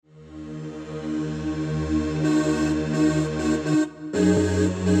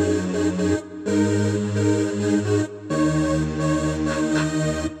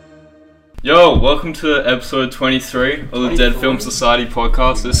Welcome to episode 23 of the Dead Film Society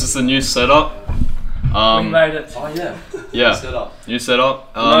podcast. This is the new setup. We made it. Oh yeah. Yeah. New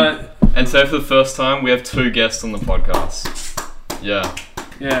setup. And today for the first time we have two guests on the podcast. Yeah.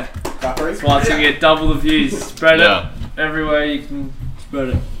 Yeah. That's why it's gonna get double the views. Spread it everywhere you can spread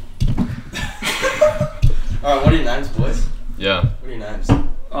it. Alright, what are your names, boys? Yeah. What are your names?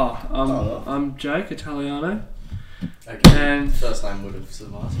 I'm Jake Italiano. Okay. And first name would have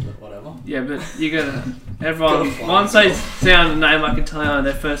survived, but whatever. Yeah, but you gotta. Everyone, once they sound a name like Italiano,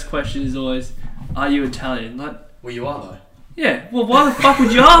 their first question is always, "Are you Italian?" Like, well, you are though. Yeah. Well, why the fuck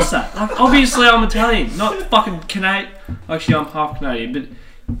would you ask that? Like, obviously, I'm Italian, not fucking Canadian. Actually, I'm half Canadian,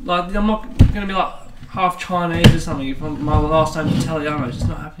 but like, I'm not gonna be like half Chinese or something if my last name's Italiano. It's just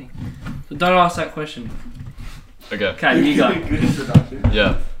not happening. So don't ask that question. Okay. Okay, you go. Good introduction.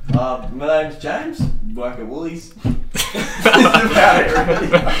 Yeah. My name's James. Work at Woolies. That's about it,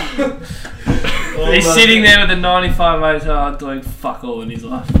 really. He's sitting there with a 95 ATR doing fuck all in his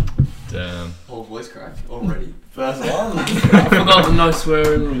life. Damn. All voice crack already. First one. I forgot the no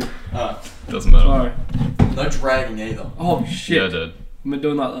swearing rule. Doesn't matter. Sorry. No dragging either. Oh shit. Yeah, dude. I've been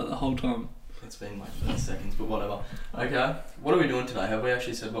doing that the whole time. It's been like 30 seconds, but whatever. Okay. What are we doing today? Have we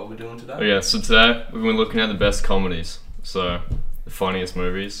actually said what we're doing today? Okay, so today we've been looking at the best comedies. So, the funniest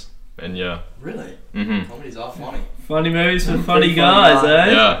movies. And yeah. Really? Mm-hmm. Comedies are funny. Funny movies for funny guys,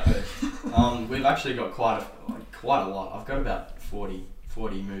 eh? Yeah. We've actually got quite a lot. I've got about 40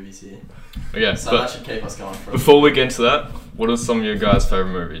 movies here. Okay, so that should keep us going for before we get into that, what are some of your guys'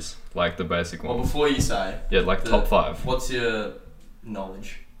 favourite movies? Like the basic ones. Well, before you say... Yeah, like top 5. What's your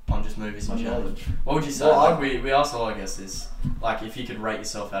knowledge on just movies in general? Knowledge. What would you say? Well, like, we asked all our guests this. Like, if you could rate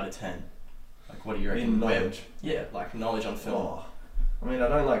yourself out of 10, like, what do you reckon? In knowledge? Yeah, like knowledge on film. Oh. I mean, I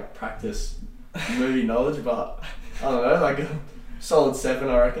don't like practice movie knowledge, but I don't know, like a solid 7,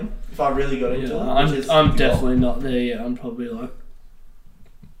 I reckon. If I really got into it. I'm definitely not there yet. I'm probably like,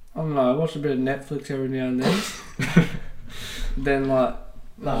 I don't know, I watch a bit of Netflix every now and then. Then like...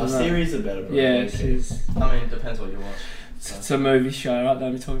 No, series are better, bro. Yeah, series. I mean, it depends what you watch. So. It's a movie show, right?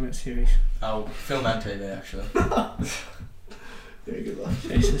 Don't be talking about series. Oh, film and TV, actually. Very good one.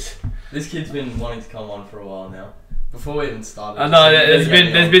 Jesus. This kid's been wanting to come on for a while now. Before we even started. I know, there's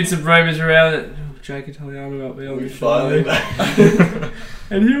been some rumours around it. Jake Italiano about me on the show.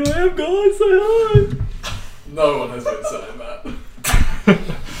 And here I am, guys, say hi! No one has been saying that.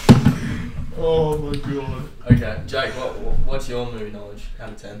 Oh my god. Okay, Jake, what's your movie knowledge out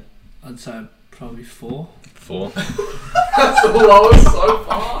of 10? I'd say probably 4. 4? That's the lowest so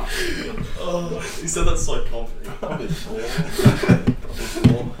far. Oh, you said that so confident. Probably 4.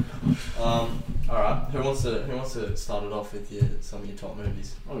 Alright, who wants to start it off with some of your top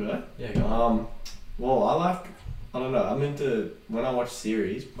movies? Okay. Yeah, go on. Well, I don't know, I'm into, when I watch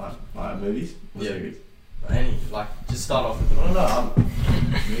series, like movies, series. Any, just start off with it. I don't know,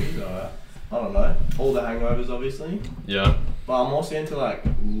 movies, I don't know, all the Hangovers obviously. Yeah. But I'm also into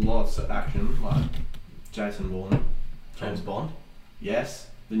lots of action, like Jason Bourne. James Bond? Yes,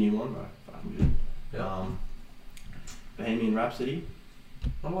 the new one, bro. Fucking good. Yeah. Bohemian Rhapsody.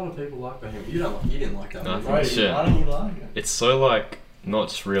 Not a lot of people like Bohemian. You didn't like that movie. Bro, shit. Why don't you like it? It's so not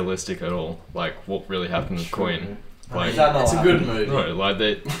just realistic at all. Like what really happened with Queen. Like it's a good movie. No,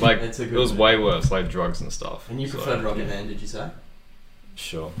 it was way worse, like drugs and stuff. And you preferred Rocket Man, did you say?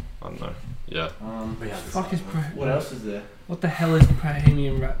 Sure, I don't know. Yeah. Fuck is what else is there? What the hell is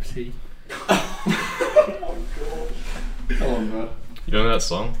Bohemian Rhapsody? Oh god. Come on, bro. You know that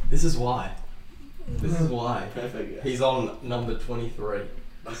song? This is why. This is why. Perfect. Yeah. He's on number 23.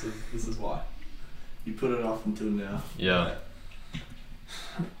 This is why. You put it off until now. Yeah.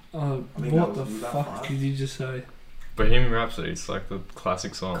 What the fuck did you just say? Bohemian Rhapsody, it's like the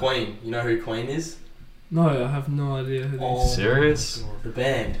classic song. Queen. You know who Queen is? No, I have no idea who this is. Serious? The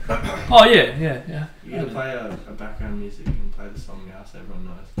band. Oh yeah. You can play a background music and play the song now so everyone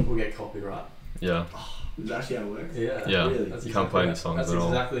knows. We'll get copyright. Yeah. Is that actually how it works? Yeah. Yeah. Really? You can't play any songs at all.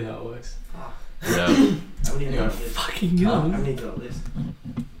 That's exactly how it works. Yeah. How many Anyway, fucking How young. many got this?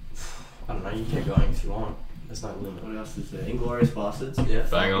 I don't know, you keep going if you want. There's no limit. What else is there? Inglourious Bastards. Yeah.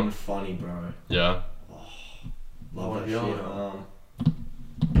 Bang on. Fucking funny, bro. Yeah. Love that What shit. are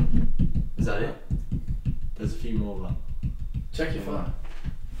Is that it? There's a few more, but Check your phone.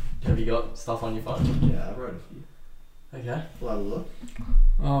 Have you got stuff on your phone? yeah, I wrote a few. Okay. We'll have a look.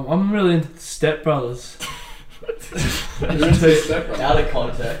 I'm really into the Step Brothers. Out of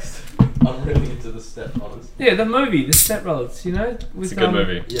context, I'm really into the Step Brothers. Yeah, the movie, the Step Brothers. You know, It's a good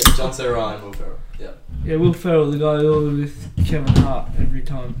movie. Yeah, John C. Reilly and Will Ferrell. Yeah. Yeah, Will Ferrell, the guy who with Kevin Hart every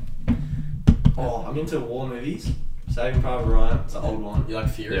time. Oh, I'm into war movies. Saving Private Ryan. It's an old one. You like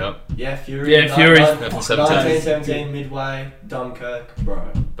Fury? Yeah. Yeah, Fury. Yeah, Fury's 1917, Midway, Dunkirk, bro.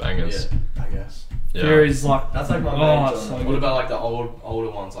 Bangers. I guess. Yeah. Fury's like That's like my main oh, genre. it's so What good. about like the older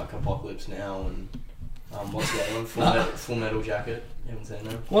ones like Apocalypse Now and what's the other one? Full Metal Jacket. You haven't seen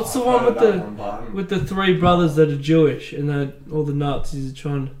that? What's the I've one heard with of that the one, but- with the three brothers that are Jewish and all the Nazis are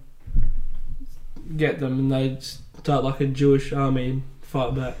trying to get them and they start like a Jewish army and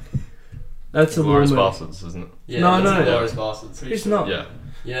fight back. That's a Glorious woman. Bastards, isn't it? Yeah, No, that's no. Glorious Bastards. It's not. Yeah.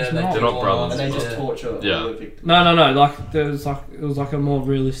 Yeah, It's they not. do They're not all brothers. And they just yeah. torture Yeah. all the victims. No. Like it was like a more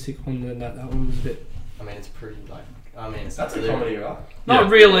realistic one than that. That one was a bit I mean, it's pretty like. I mean, it's That's a really- comedy, right? not Yeah.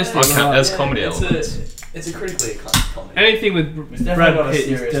 realistic. Okay, but like, that's comedy it's elements. it's a critically acclaimed comedy. anything with It's definitely Brad not a Pitt is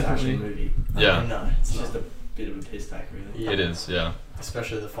serious definitely. action movie. Yeah. No, it's It's just just a bit of a piss take, really. Yeah. It is, yeah.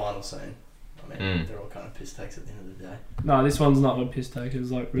 especially the final scene. I mean, they're all kind of piss takes at the end of the day. No, this one's not a piss take. It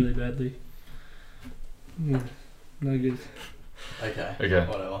was like really badly. Yeah, no good. Okay. Okay.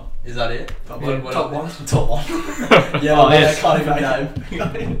 Whatever. Is that it? Top What- one. what Top else? one. Top one. Yeah, Oh, I yes. can't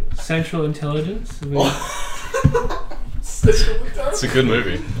even name. Central Intelligence. It's a good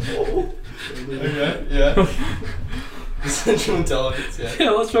movie. Okay. Yeah. Central Intelligence. Yeah.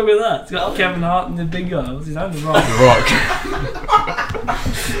 Yeah, what's wrong with that? It's got Kevin Hart and the big guy. What's his name? The The Rock. Rock.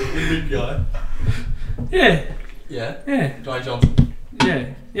 The big guy. Yeah, Yeah. yeah, Dwayne Johnson.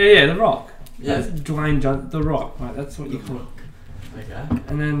 yeah. The Rock. Yeah. That's Dwayne Johnson. The Rock. Right, that's what you call it. Okay.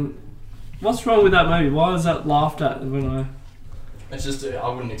 And then, what's wrong with that movie? Why was that laughed at when I? It's just I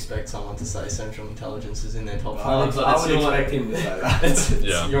wouldn't expect someone to say Central Intelligence is in their top I five, would, but it's your. expect him to say that. It's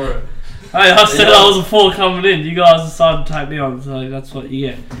Yeah. your. Hey, I said Yeah. I was a 4 coming in. You guys decided to take me on, so that's what you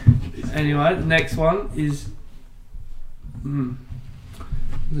get. Anyway, the next one is. There's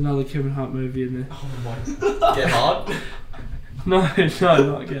another Kevin Hart movie in there. Oh my. Get hard. No,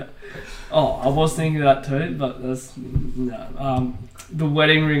 not yet. Oh, I was thinking of that too, but that's no. The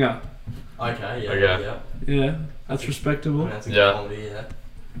Wedding Ringer. Okay. Yeah. Okay. Yeah. Yeah, that's I respectable. mean, that's a good Yeah. comedy.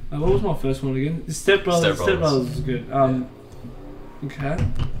 Yeah. What was my first one again? Step Brothers. Step Step Brothers. Brothers is good. Okay.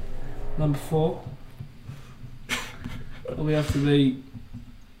 Number 4. Probably have to be.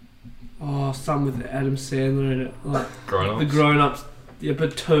 Oh, some with Adam Sandler in it, like Grown-ups. the Grown Ups. Yeah,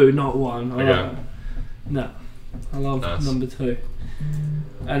 but 2, not 1. I Okay. love it. No, I love Nice. number 2.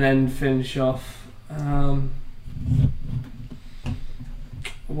 And then finish off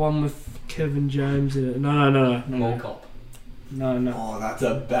one with Kevin James in it. No. Mall Cop. No. Oh, that's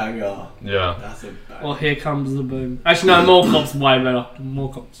a banger. Yeah. That's a banger. Well, Here Comes the Boom. Actually, no, Mall Cop's way better. Mall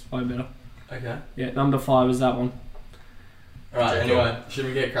Cop's way better. Okay. Yeah, number 5 is that one. Alright, Okay, anyway, should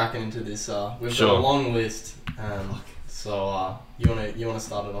we get cracking into this? We've Sure. got a long list. So you wanna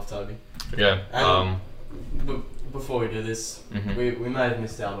start it off, Toby? Okay. And before we do this, Mhm. we may have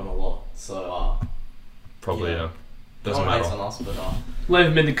missed out on a lot. So Probably, yeah. yeah. Doesn't no hates matter. on us, but Leave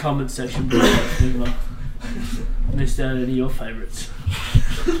them in the comments section below if you've missed out any of your favourites.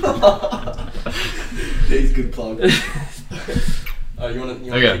 These good plugs. you wanna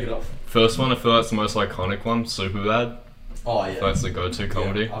Okay. kick it off? First one, I feel like it's the most iconic one. Superbad. Oh I yeah. feel like it's the go-to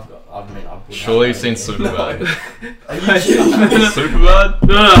comedy. Yeah, I would Surely have you've seen that Superbad. Are you kidding? Superbad?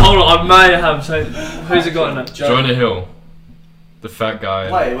 No, hold on. I may have. So, who's it got in it? Jonah Hill. The fat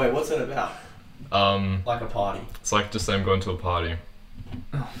guy. Wait, what's it about? Like a party. It's like just them going to a party.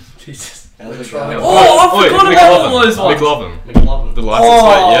 Jesus. How's it trying. going? Oh, I forgot about all those ones. McLovin. McLovin. The license Oh,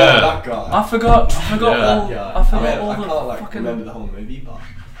 plate, yeah. That guy. I forgot Yeah. all. Yeah. I forgot I all can't the like fucking. remember the whole movie, but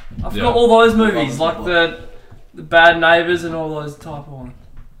I forgot Yeah. all those movies, McLovin's like McLovin. the Bad Neighbours and all those type of ones.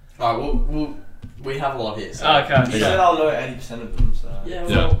 Alright, we have a lot here. So. Okay. you Yeah. said I'll know 80% of them. So Yeah.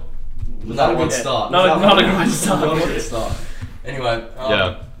 Yeah. Well, was that a good Yeah. start? No, Is that not a one? great Not a start. good start. Anyway,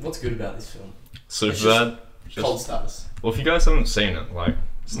 Yeah. what's good about this film? Superbad. Cult Just, status. well, if you guys haven't seen it, like,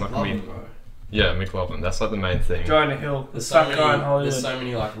 it's not gonna be. McLovin, bro. Yeah, McLovin. That's like the main thing. Jonah Hill, the There's so fat many. guy in Hollywood. There's so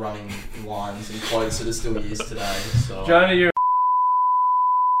many like running lines and quotes that are still used today. So Jonah, you're.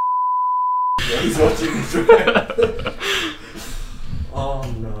 Yeah, he's watching this. Oh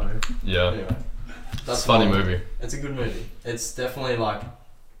no. Yeah. Anyway, It's a funny fine. movie. It's a good movie. It's definitely like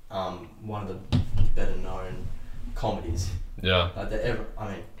one of the better known comedies. Yeah. Like I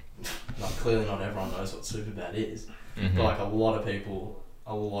mean, like clearly not everyone knows what Superbad is, Mhm. but like a lot of people.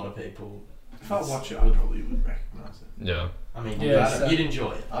 If I watch it, I probably would recognise it. Yeah. I mean, Yeah, you'd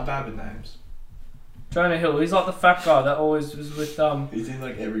enjoy it. I'm bad with names. Jonah Hill, he's like the fat guy that always was with He's in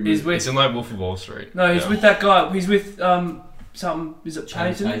like every movie. He's with It's in like Wolf of Wall Street. no, he's Yeah. with that guy. He's with something. Is it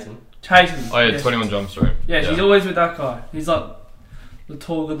Chayton? Tatum. Chayton. Oh yeah, yes. 21 Jump Street. Yes, he's always with that guy. He's like the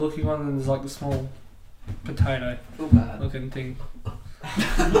tall, good-looking one, and there's like the small potato I feel bad. looking thing. Oh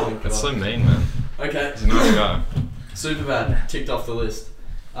my That's so God. mean, man. Okay. He's a nice guy. Superbad ticked off the list.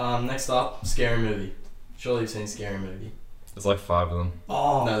 Next up, Scary Movie. Surely you've seen Scary Movie. There's like 5 of them.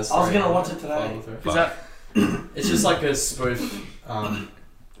 Oh, No, I there's was three. gonna watch it today. Is that? It's just like a spoof,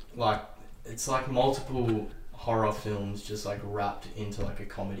 like it's like multiple horror films just like wrapped into like a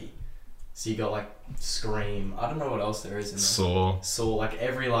comedy. So you got like Scream. I don't know what else there is in there. Saw like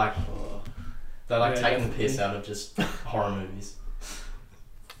every like they're like taking the piss out of just horror movies.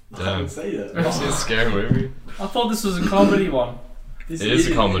 I haven't seen it. It's a scary movie. I thought this was a comedy one. It is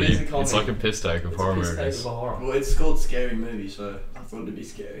a comedy. It's like a piss take of horror movies. Well, it's called Scary Movie, so I thought it'd be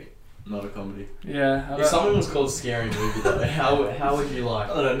scary, not a comedy. Yeah. If someone was called Scary Movie though, how would you like?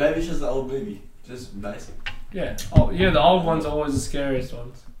 I don't know. Maybe it's just the old movie, just basic. Yeah. Oh, yeah. The old ones are always the scariest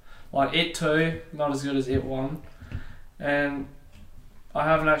ones. Like It 2, not as good as It 1, and I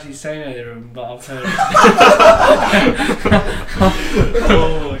haven't actually seen either of them, but I've heard.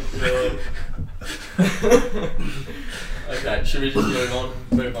 Oh my god. Okay, should we just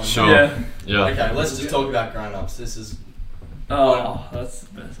move on? Sure. Yeah. Okay, let's just talk about Grown Ups. This is. Oh, that's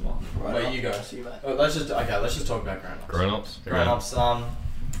the best one. Where you go? Let's just talk about Grown Ups. Grown Ups. Grown Ups.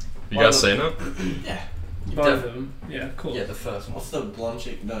 You guys seen it? Yeah. Both of them. Yeah, cool. Yeah, the first one. What's the blonde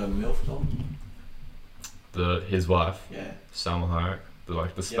chick? The MILF doll? His wife. Yeah. Salma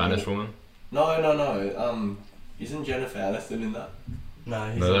Hayek, the Spanish woman. No. Isn't Jennifer Aniston in that?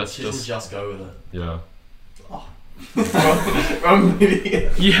 No, she doesn't just go with it. Yeah. Wrong movie.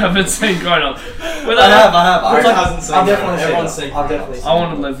 You haven't seen Grown Ups. I have. I haven't seen. I've definitely seen. I've definitely seen. I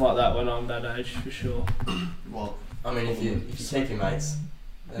want to live like that when I'm that age, for sure. Well, I mean, if you take your mates,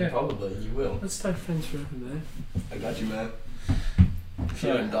 then probably you will. Let's stay friends forever, man. I got you, man. If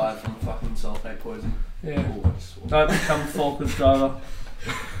you don't die from fucking sulfate poison. Yeah. Ooh, I swore. Don't become a forklift driver.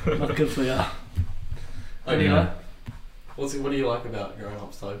 Not good for you. Anyway. What do you like about Grown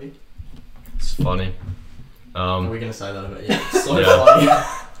Ups, Toby? It's funny. Are we gonna say that about you? It's so Yeah. funny.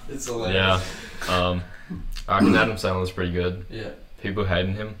 It's hilarious. Yeah. I reckon Adam Sandler's pretty good. Yeah. People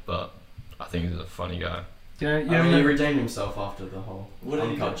hating him, but I think he's a funny guy. Yeah, I mean, he redeemed himself after the whole What did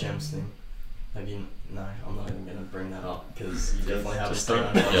he Uncut do? Gems thing. Have you? No, I'm not even gonna bring that up because you definitely haven't Just seen don't.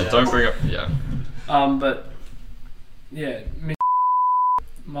 Uncut Yeah, Gems. don't bring up. Yeah. But yeah,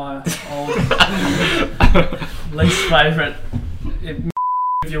 my old least favourite.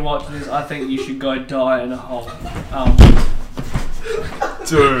 If you're watching this, I think you should go die in a hole.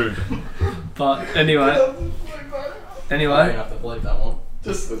 Dude. But anyway. You have to believe that one.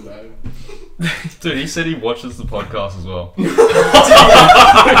 Just the name. Dude, he said he watches the podcast as well.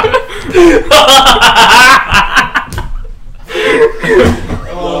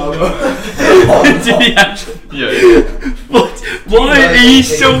 Did he actually? Yeah. Why are you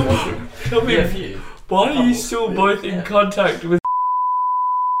still? Tell me, Yeah, a few. why are you still both in contact with?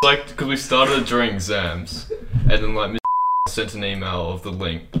 Like, because we started during exams, and then like sent an email of the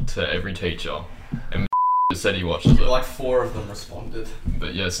link to every teacher, and said he watches it. Like 4 of them responded.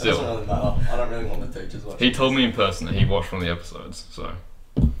 But yeah, It doesn't still. really matter. I don't really want the teachers watching. He told me in person that he watched one of the episodes, so.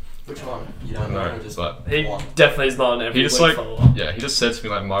 Which one? You don't know. No, Or just but He one. definitely is not an every he just week like, follower. yeah, he just said to me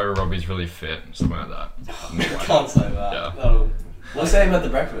like Margot Robbie's really fit, something like that. Can't say that. Yeah. That'll- What's that about the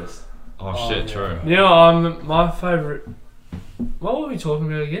breakfast? Oh shit, yeah. true. You know, my favourite. What were we talking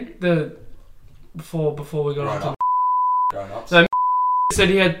about again? Before we got Grown on Up. Grown Ups. No. He said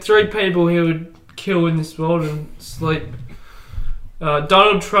he had 3 people he would kill in this world and sleep.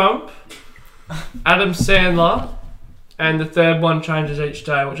 Donald Trump, Adam Sandler, and the third one changes each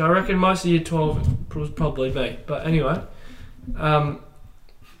day, which I reckon most of year 12 was probably me. But anyway,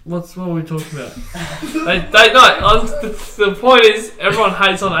 what were we talking about? The point is, everyone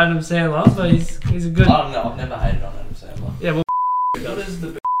hates on Adam Sandler, but he's a good. I don't know. I've never hated on Adam Sandler. Yeah, well, What is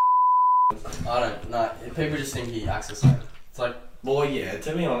the? I don't know. People just think he acts the same. It's like, Well, yeah.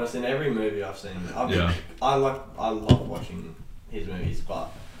 To be honest, in every movie I've seen, Yeah. I love watching his movies, but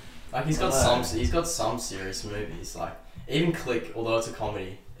he's got some serious movies. Like even Click, although it's a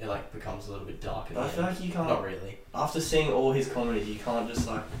comedy, it like becomes a little bit dark. I feel like you can't. Not really. After seeing all his comedies, you can't just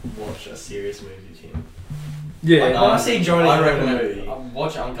like watch a serious movie with him. yeah. Like, when I see Johnny I in a recommend movie,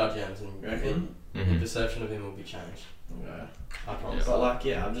 watch Uncut Gems and You reckon? your Mhm. perception of him will be changed. yeah. I promise. But like,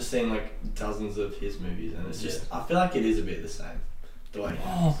 yeah, I've just seen like dozens of his movies, and it's just I feel like it is a bit the same. The way.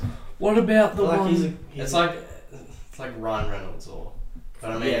 Oh, what about the Like one? It's like Ryan Reynolds or.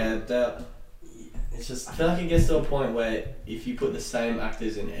 But I mean, yeah, it's just. I feel like it gets to a point where if you put the same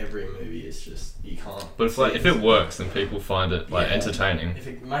actors in every movie, it's just you can't. But if it works, then people find it like Yeah. entertaining. If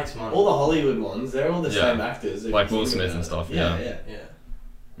it makes money. All the Hollywood ones, they're all the Yeah. same actors. if Like you Will think Smith about and it. stuff, Yeah, Yeah.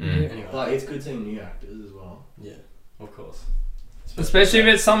 Mm. Anyway. But it's good seeing new actors as well. Yeah. Of course. Especially if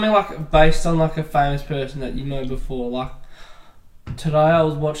it's something like based on like a famous person that you know before. Like today I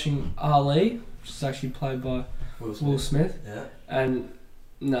was watching Ali, which is actually played by Will Smith. Yeah. And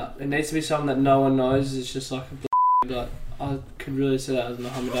no, it needs to be something that no one knows. It's just like but I could really say that as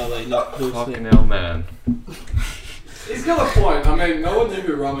Muhammad Ali, not Will Smith. Fucking hell, man. He's got a point. I mean, no one knew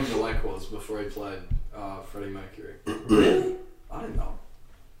who Rami Malek was before he played Freddie Mercury. Really? I didn't know.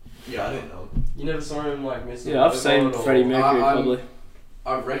 Yeah, I didn't know. You never saw him like Mr. Yeah, I've seen Robot or- Freddie Mercury probably.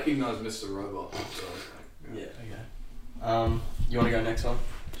 I recognise Mr. Robot. So, Yeah, okay. You want to go next one?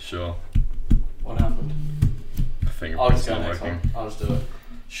 Sure. What happened? I'll Fingerprints just go not next working. one. I'll just do it.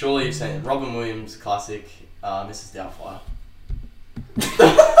 Surely you've seen it. Robin Williams classic, Mrs. Doubtfire.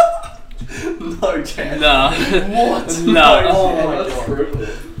 No chance. Nah. What? No. Oh my that's god. brutal.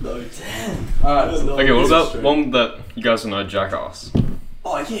 No, damn. Alright. Okay, what about one that you guys know, Jackass?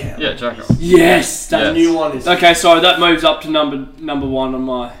 Oh yeah. Yeah, Jackass. Yes, That Yes. new one is. Okay, sorry, that moves up to number one on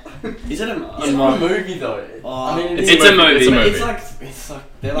my. Is it a? It's not a movie though. Oh, I mean, It's a movie. It's a movie. It's like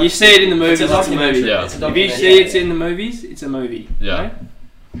they're like You see it in the movies, it's a documentary. movie. Yeah. It's a If you documentary. see it's in the movies, it's a movie. Yeah. Okay?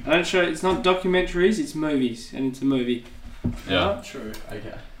 I don't show. It's not documentaries. It's movies, and it's a movie. Yeah. Alright? True.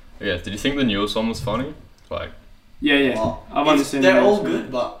 Okay. Yeah, did you think the newest one was funny? Like, Yeah, yeah. Well, I've understood. They're the all movies.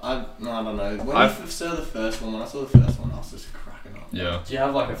 good, but I don't know. When I've- I saw the first one, I saw the first one, I was just cracking up. yeah. Do you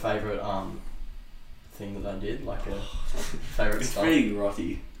have like a favorite thing that they did? Like a favorite It's stuff? pretty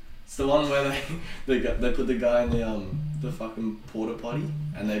grotty. It's the one where they put the guy in the fucking porta potty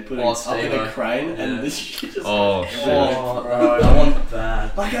and they put him Oh, up in Steve-O. a crane Yeah. and this shit just. Oh, shit. Oh, bro. that one's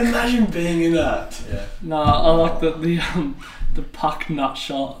bad. Like imagine being in that. Yeah. Nah, I like the puck nut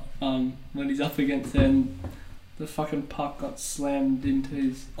shot. When he's up against it and the fucking puck got slammed into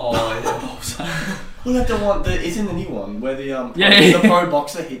his. Oh yeah. Well, that's the one that is in the new one where the Yeah. the pro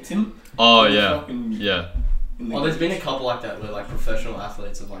boxer hits him. Oh, in the yeah. fucking- Yeah. in the Well, there's been a couple like that where like professional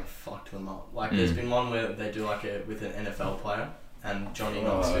athletes have like fucked them up. Like there's been one where they do like a with an NFL player and Johnny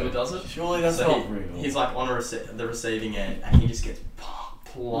Knoxville does it. Surely that's So not real. He's like on the receiving end and he just gets Oh,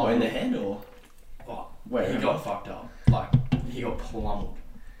 in plummeted. the head or Oh, where? he got fucked up. Like he got plummeted.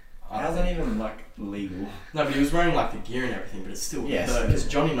 How's that even like legal? No, but he was wearing like the gear and everything, but it's still Yes. because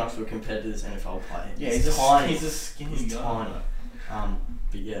Johnny Knoxville compared to this NFL player, Yeah, he's tiny. He's a skinny He's guy. tiny.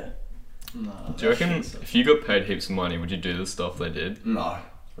 But yeah. No. Do you reckon if you got paid heaps of money, would you do the stuff they did? No.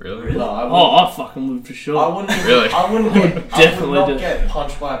 Really? No, I wouldn't. Oh, I fucking would for sure. I wouldn't. Really? I wouldn't get. Definitely I would do. not get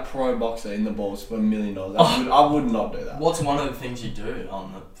punched by a pro boxer in the balls for $1 million. I would not do that. What's one of the things you do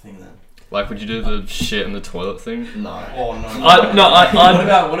on the thing then? Like, would you do the shit in the toilet thing? No. Oh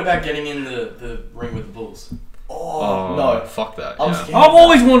no. What about getting in the ring with the bulls? Oh, no. Fuck that. I'm Yeah. scared. I've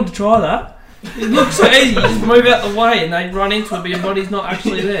always wanted to try that. It looks so easy. You just move out the way and they run into it, but your body's not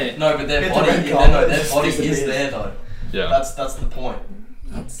actually there. No, but their Get body, the red their carpet, body just is disappears. there though. Yeah. That's the point.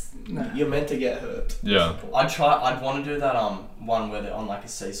 Nah. You're meant to get hurt. Yeah. I'd want to do that one where they're on like a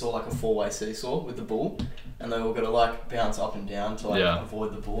seesaw, like a 4-way seesaw with the bull, and they all got to like bounce up and down to like Yeah.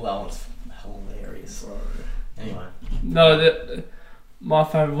 avoid the bull. That one's hilarious. Anyway. No, my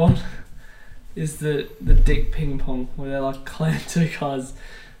favourite one is the dick ping pong, where they like clam two guys'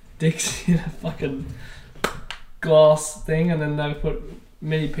 dicks in a fucking glass thing and then they put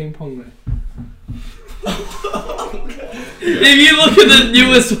mini ping pong there. If you look at the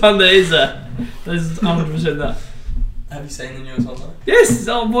newest one, there is that. There's 100% that. Have you seen the newest one though? Yes,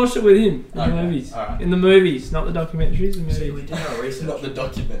 I'll watch it with him in Okay, the movies. alright. In the movies, not the documentaries. The See, we movies. did our research. Not the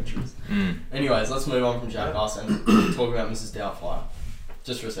documentaries. Mm. Anyways, let's move on from Jackass and talk about Mrs. Doubtfire.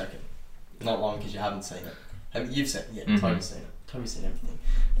 Just for a second. Not long because you haven't seen it. You've seen it? Yeah, Mhm. Toby's seen it. Toby's seen everything.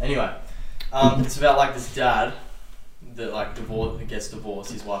 Anyway, it's about like this dad that like gets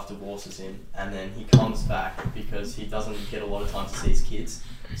divorced, his wife divorces him, and then he comes back because he doesn't get a lot of time to see his kids.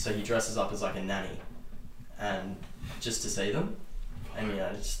 So he dresses up as like a nanny and just to see them. And you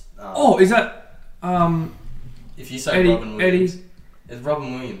know, just Oh, is that if you say Eddie? Robin Williams, Eddie? it's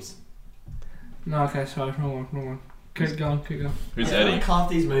Robin Williams. No, okay, sorry, wrong one. Keep going. Who's Yeah, Eddie? like half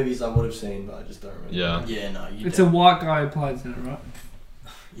these movies I would have seen, but I just don't remember. Yeah. Yeah, no, you It's a don't. white guy who plays in it, right?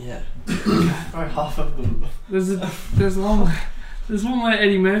 Yeah. Bro, half of them. There's one where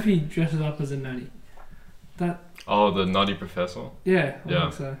Eddie Murphy dresses up as a nanny. Oh, the Nutty Professor? Yeah, I Yeah.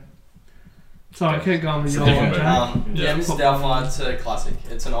 think so. Sorry, Okay. keep going with It's your a different one, movie. Jamie. Yeah, Yeah. Mrs. Doubtfire, it's a classic.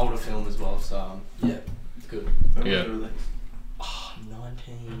 It's an older film as well, so yeah, it's good. Yeah. Oh,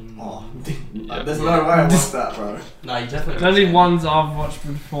 19. Oh, Yeah. there's no way I watched that, bro. No, you definitely. The only watched ones I've watched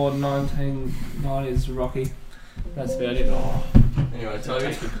before 1990s Rocky. That's about it. Oh. it. Anyway,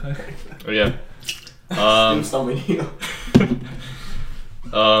 Toby. Oh, yeah. Still something here.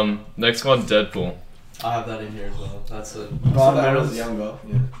 Next one, Deadpool. I have that in here as well. That's a. Ryan Reynolds younger.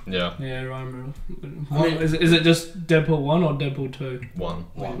 Yeah. Yeah, Ryan Reynolds. I mean- Is it just Deadpool 1 or Deadpool 2? One.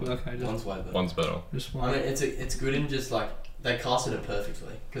 Okay, just, One's way better. One's better. just I one. mean, it's good in just like they casted it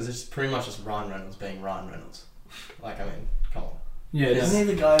perfectly because it's pretty much just Ryan Reynolds being Ryan Reynolds. Like, I mean, come on. Yeah, Isn't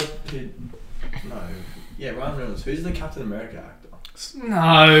he the guy who? No. Yeah, Ryan Reynolds. Who's the Captain America actor?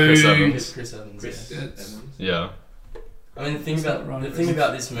 no. Chris Evans. Chris Evans. Chris Yeah. Evans. Yeah. I mean, the thing Is that about Ryan the thing Reynolds?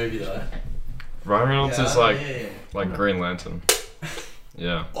 about this movie though. Ryan Reynolds is Yeah. like Green Lantern.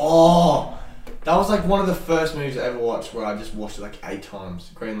 Yeah. Oh, that was like one of the first movies I ever watched where I just watched it like 8 times.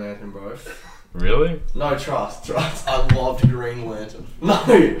 Green Lantern, bro. Really? No, trust. I loved Green Lantern. No.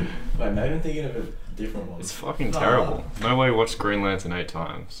 Wait, maybe I'm thinking of a different one. It's fucking terrible. No way watched Green Lantern 8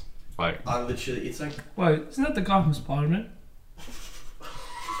 times. Like, I literally, it's like. Wait, isn't that the guy from Spider-Man?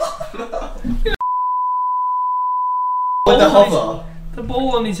 With the hover. The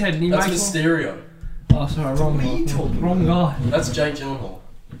ball on his head and he That's makes Mysterio. Oh, sorry, wrong What are you guy. talking Wrong guy. That's Jake Gyllenhaal.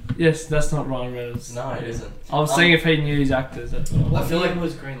 Yes, that's not Ryan Reynolds. No, it isn't. I was seeing if he knew his actors. That's all. What I feel like- year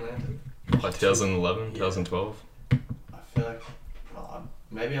was Green Lantern? like 2011, 2012. I feel like.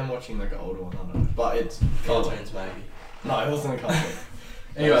 Maybe I'm watching like an older one, I don't know. But it's. Cartoons, maybe. No, it wasn't a cartoon.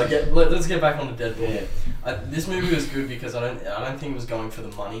 Anyway, let's get back on to Deadpool. Yeah. This movie was good because I don't think it was going for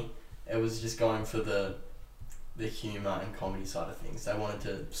the money. It was just going for the humor and comedy side of things. They wanted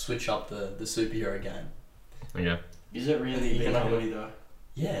to switch up the superhero game. Okay. Is it really You big can- comedy though?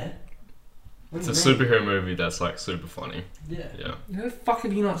 Yeah. It's a superhero movie that's like super funny. Yeah. Yeah. How the fuck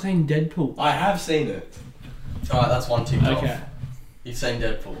have you not seen Deadpool? I have seen it. Alright, that's one ticked Okay. off. You've seen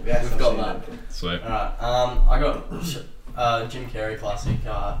Deadpool. Yes, We've I've got seen that. it. Sweet. Alright, I got Jim Carrey classic,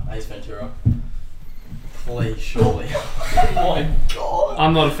 Ace Ventura. Please, surely. Oh my god.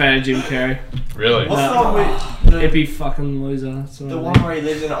 I'm not a fan of Jim Carrey. Really? What's No. the one with the, Hippie fucking loser. That's what the I one think. where he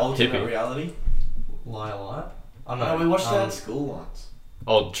lives in an alternate Hippie. reality? Lie. I No, we watched that at school once.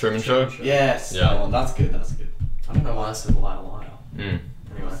 Oh, Truman Show? Yes, Yeah. that one. That's good. That's good. I don't know why I said lie. Mm. Anyway,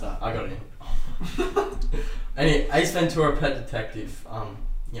 What's that? I got it in. Anyway, Ace Ventura, Pet Detective.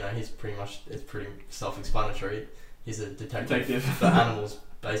 You know, it's pretty self-explanatory. He's a detective for animals,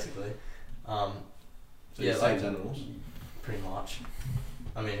 basically. So Yeah, he like- saves animals. Pretty much.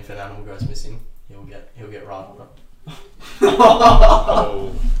 I mean, if an animal goes missing, he'll get right on it.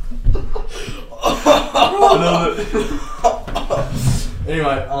 Oh.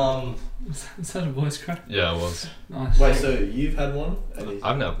 Anyway, Is that a voice crack? Yeah, it was. Nice. Wait, so you've had one? And he's-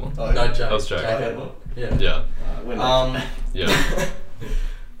 I've never one. Oh, no, Jake. That was Jake. Jake I had had one. one. Yeah. Yeah. We're next. Yeah.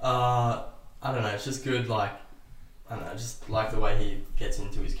 I don't know. It's just good. Like, I don't know. Just like the way he gets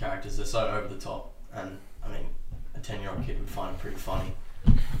into his characters. They're so over the top, and I mean, a 10-year-old kid would find it pretty funny.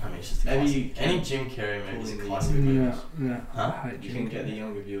 I mean, it's just a Maybe classic. you can Any Jim Carrey movie is a pull in classic. the- No, no. Huh? I hate You Jim can get the Carrey.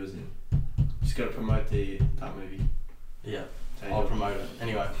 younger viewers in. Just gotta promote that movie. Yeah, Change I'll it. promote it.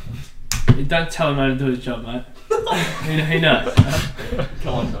 Anyway, You don't tell him how to do his job, mate. he knows.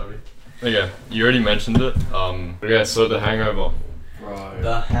 come on, Toby. Okay, you already mentioned it. Okay, so The Hangover. Bro.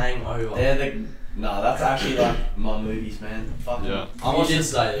 The Hangover. They're the. Nah, that's actually like my movies, man. Fuck. Yeah. I did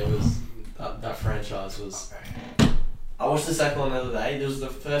say it was that franchise was. I watched the second one the other day. It was the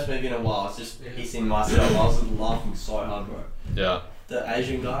first movie in a while. I was just pissing myself. I was laughing so hard, bro. Yeah. The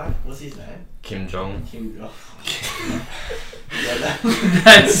Asian guy, what's his name? Kim Jong. Kim Jong. Yeah,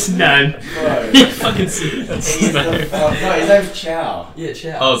 That's no. bro. You fucking serious. He's the fuck. No, his name's Chow. Yeah,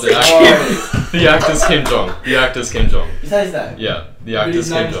 Chow. Oh, the Oh, The actor's Kim Jong. The actor's Kim Jong. is that his name? Yeah. The But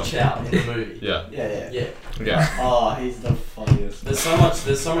his actor's Kim name's Jong. Chow in the movie. Yeah. Yeah. Yeah. Okay. Oh, he's the funniest. There's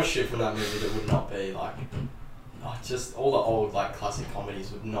so much shit from that movie that would not be like. Oh, just all the old like classic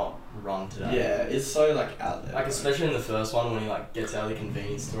comedies would not run today. Yeah, it's so like out there. Like bro. especially in the first one when he like gets out of the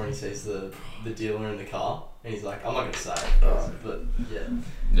convenience store and he sees the dealer in the car and he's like, I'm not gonna say it, Alright. but yeah,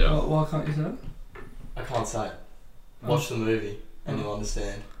 Yeah. Why can't you say that? I can't say it. Watch the movie and you'll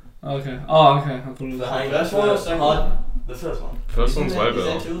understand. Okay. Oh, okay. I thought it was. The First one or second one? The first one. First Isn't one's there- way is there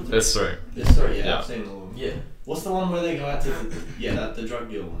better. two or three? There's three. There's three, yeah, Yeah. I've seen all of them. Yeah, What's the one where they go out to the drug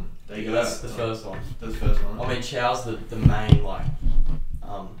dealer one? They go that's out. the first one. That's the first one. I mean, Chow's the main like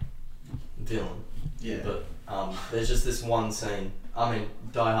villain, yeah. but there's just this one scene. I mean,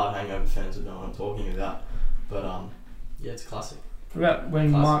 die-hard Hangover fans would know what I'm talking about, but yeah, it's classic. What about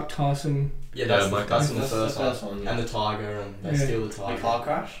when Classic. Mike Tyson? Yeah, Yeah, that's Mike that's Tyson. in the That's first one. yeah. And the tiger, and they Yeah. steal the The tiger. car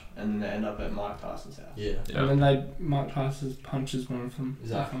crash, and then they end up at Mike Tyson's house. Yeah. Yeah. And then Mike Tyson punches one of them.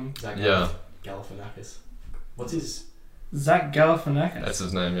 Zach Yeah. Galifianakis. What's his? Zach Galifianakis. That's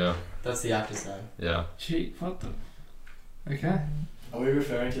his name. Yeah. That's the actor's name. Yeah. Gee, what the? Okay. Are we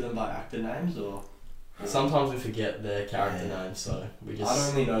referring to them by actor names or? Sometimes we forget their character names, so we just. I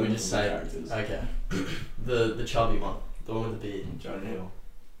don't really know we them just from the say characters. okay. The chubby one, the one with the beard. Jonah Hill.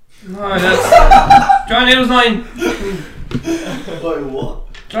 No, that's Jonah Hill's not in. Wait, what?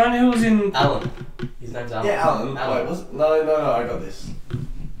 Jonah Hill's in. Alan. His name's Alan. Yeah, Alan. Wait, was it? No, I got this.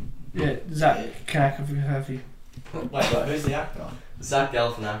 Yeah, Zach Galifianakis. Wait, who's the actor? Zach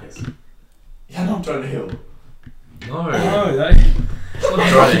Galifianakis. Yeah, not Jonah Hill. No. No, they.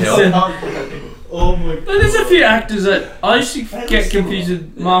 Jonah Hill. Oh my god. There's a few actors that I used to get confused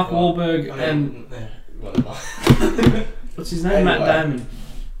with Mark Wahlberg and whatever. what's his name, Matt Damon.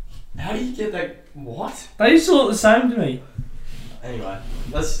 How do you get that? What? They used to look the same to me. Anyway,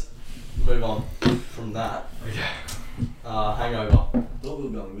 let's move on from that. Okay. Hangover. Thought we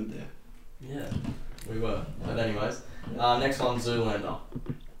were going good there. Yeah, we were. But anyways, next one, Zoolander. No.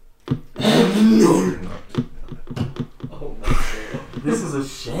 Oh my god. This is a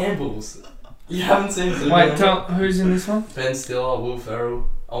shambles. You haven't seen Zoolander? Wait, tell who's in this one? Ben Stiller, Will Ferrell,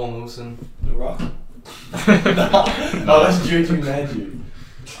 Owen Wilson. The Rock. No, that's Juju Manju.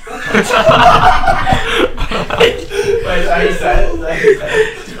 Wait, how you say it?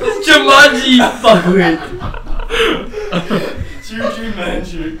 Jumanji, fuckwit. Juju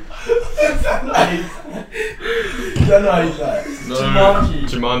Manju. Is that how you say it? Don't know how you say it. No. Jumanji.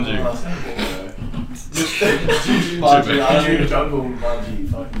 Jumanji. Juju Manji. I do jungle Manji.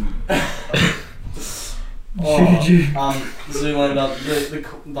 Fucking. Juju.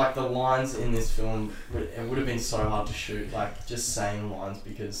 Zoolander, the lines in this film, it would have been so hard to shoot, like just saying lines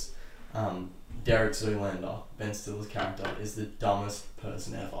because Derek Zoolander, Ben Stiller's character, is the dumbest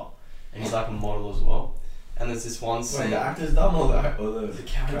person ever, and he's like a model as well. And there's this one scene. Wait, the actor's dumb or the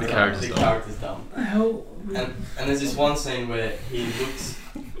character's dumb. Hell. And there's this one scene where he's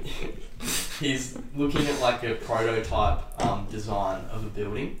looking at like a prototype design of a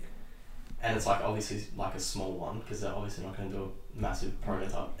building. And it's like obviously like a small one because they're obviously not going to do a massive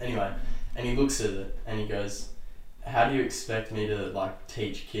prototype. Anyway, and he looks at it and he goes, "How do you expect me to like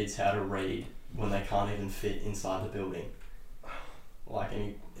teach kids how to read when they can't even fit inside the building?" Like,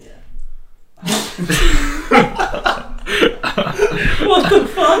 and What the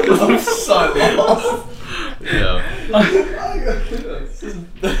fuck? I'm so lost. Yeah.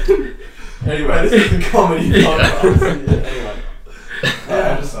 Anyway, This is the comedy podcast. anyway.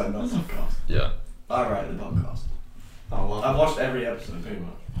 Episode, not podcast. Yeah. I rate the podcast. Oh, well, I've watched every episode pretty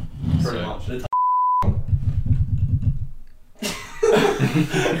much. pretty So- much.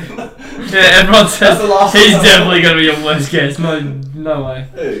 Yeah, everyone says That's the last he's one. definitely gonna be your worst guest. No way.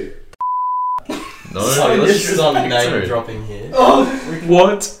 Who? No. So Let's disrespectful. start name dropping here. Oh!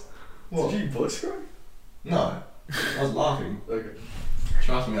 What? What? Did you butcher it? No. I was laughing. Okay.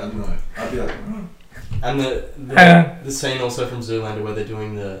 Trust me, I'd know. I'd be like, And Hang the scene also from Zoolander where they're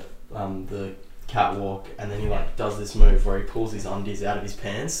doing the catwalk, and then he like does this move where he pulls his undies out of his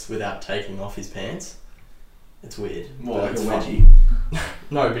pants without taking off his pants. It's weird. what, but like a it's fun. wedgie?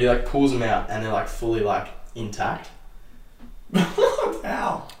 No, but he like pulls them out and they're like fully like intact.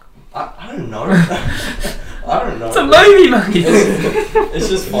 How? I don't know. I don't know. It's a movie, mate. It's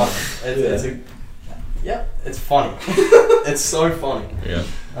just funny. It's funny. It's so funny. Yeah.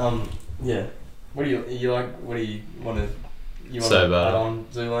 Yeah. What do you like? What do you want to? You want Say to about add it. on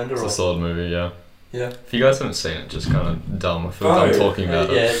Zoolander? It's Or? a solid movie, yeah. Yeah. If you guys haven't seen it, just kind of dumb. I feel Bro, dumb talking about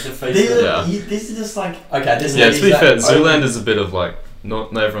Yeah. it. The face. Yeah. This is just like. Okay. This Yeah, is to be fair, that- Zoolander's a bit of like,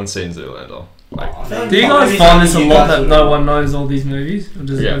 not everyone's seen Zoolander. Like, Do you guys find this a lot that no one knows all these movies? Or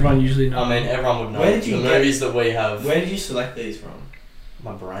does Yeah. everyone usually know? I mean, everyone would know. Where did you the get- movies that we have? Where did you select these from?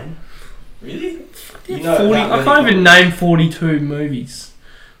 My brain. Really? Yeah, You know 40, that I many can't even films. name 42 movies.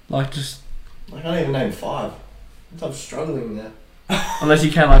 Like, just. I can't even name 5. I'm struggling there. Unless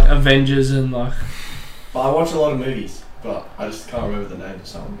you count, like, Avengers and, like. But I watch a lot of movies, but I just can't remember the names of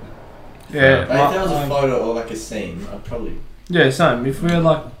some of them. Yeah. Like, if there was a photo or like a scene, I'd probably. Yeah, same. If we're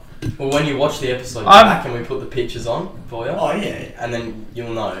like. Well, when you watch the episode I'm- back and we put the pictures on for you, Oh yeah. and then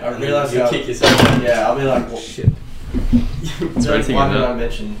you'll know. I and realise then you'll how- kick yourself. Yeah, I'll be like, what? Shit. is there anything Why in did I that?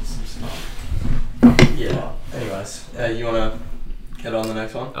 mention some stuff? Yeah. Anyways, you wanna get on the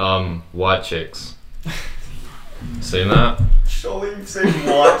next one? White Chicks. Seen that? Surely you've seen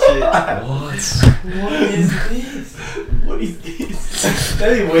White Chicks. What? What is this? What is this?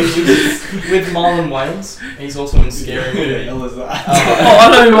 Anyway, With Marlon Wayans. He's also in Scary Who the Movie. hell is that? Oh, I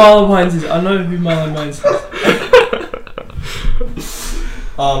know who Marlon Wayans is. I know who Marlon Wayans is.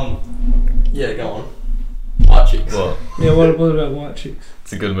 Yeah, go on. White Chicks. What? Yeah, what about White Chicks?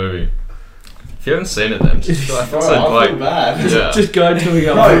 It's a good movie. If you haven't seen it, then just I feel Bro, so, I feel bad. yeah. Just go till we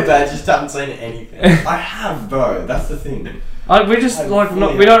go. No, bad. Just haven't seen anything. I have, bro. That's the thing. We just I like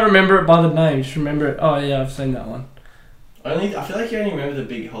fully we don't remember it by the name. Just remember it. Oh yeah, I've seen that one. I feel like you only remember the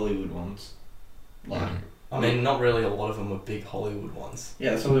big Hollywood ones. Like, I mean, not really. A lot of them were big Hollywood ones.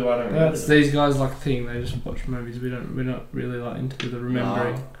 yeah, that's probably why I don't remember. That's them. these guys like thing. They just watch movies. We're not really like into the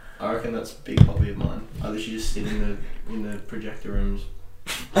remembering. No, I reckon that's a big hobby of mine. I literally just sit in the projector rooms,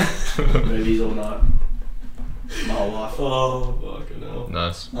 movies all night. My whole life. Oh, fucking hell.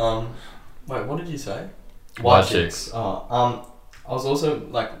 Nice. Wait, what did you say? White Chicks. Oh, I was also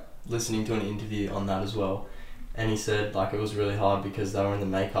like listening to an interview on that as well, and he said like it was really hard because they were in the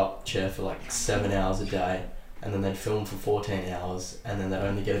makeup chair for like 7 hours a day, and then they'd film for 14 hours, and then they'd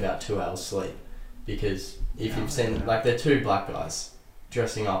only get about 2 hours sleep, because if you've seen like they're two black guys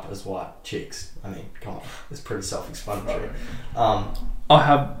dressing up as white chicks. I mean, come on, it's pretty self-explanatory.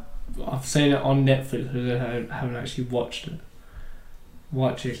 I've seen it on Netflix, but I haven't actually watched it.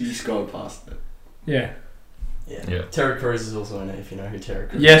 White Chicks. You scrolled past it. Yeah. Yeah. Terry Crews is also in it, if you know who Terry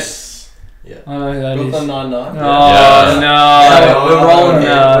Crews is. Yes. Yeah. I know who that is. Brooklyn Nine-Nine. Oh Yeah. no. We're rolling here.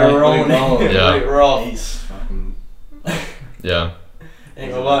 No. We're rolling here. Yeah. We're off. He's fucking... Yeah.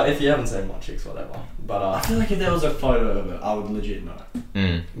 Anyway, well, if you haven't seen White Chicks, whatever. But I feel like if there was a photo of it, I would legit know.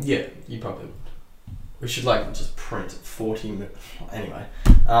 Mm. yeah, you probably would. We should like just print 40 anyway.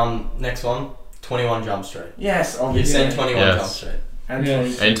 Next one, 21 Jump Street. Yes, You've seen 21 Yes. Jump Street. And Yeah.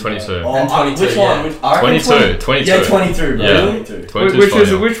 22. And 22. Oh, And 22, which yeah. one? I reckon 22. Yeah, 22, bro. Yeah. 22.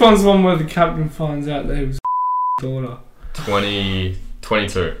 22 Which one's the one where the captain finds out that he was daughter?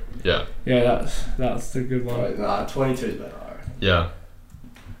 22. Yeah. Yeah, that's the good one. Right, nah, 22 is better, I reckon. Yeah.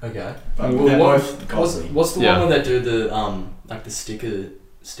 Okay. But Well, they're what's, both godly. what's the Yeah. one where they do the like the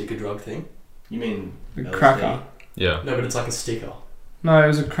sticker drug thing? You mean The LSD? cracker. Yeah. No, but it's like a sticker. No, it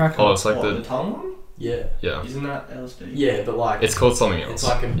was a cracker. Oh, it's like What, the the tongue one? Yeah. yeah. Isn't that LSD? Yeah, but like It's called something else. It's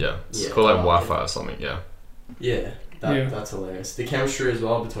like a yeah. It's yeah, called like oh, Wi-Fi or something. Yeah. yeah. Yeah. That's hilarious. The chemistry as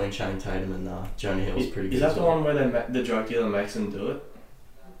well between Channing Tatum and Jonah Hill is pretty good. Is that as the well. one where the drug dealer makes them do it?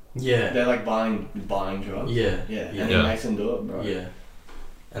 Yeah. They're like buying drugs? Yeah. Yeah, and Yeah. he Yeah. makes them do it, bro. Yeah.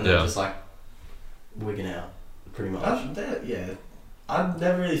 And they're Yeah. just like wigging out, pretty much. Yeah. I've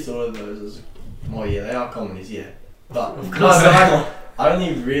never really thought of those as... Oh yeah, they are comedies, yeah. But Of no, course but they are. I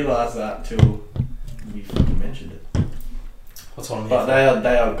only realised that till you fucking mentioned it. That's what I'm here But for.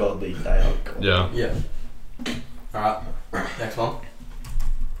 they are godly. They are godly. Yeah. Yeah. Alright. Next one.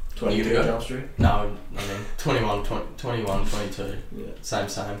 22 You gonna go? Jump Street. No, I mean 21, 22. Yeah. Same.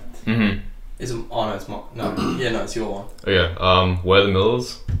 Mhm. Is it? Oh no, it's my. No. Yeah, no, it's your one. Okay. Where the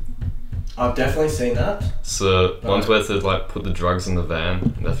Millers. I've definitely seen that. So Right. ones where they like put the drugs in the van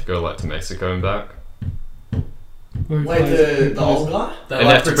and they have to go like to Mexico and back. Who Wait, plays- the old guy? They And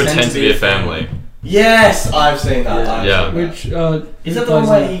they have to pretend to be a family. Yes, I've seen that. Yeah. I've Yeah. seen that. Which Is who that the one plays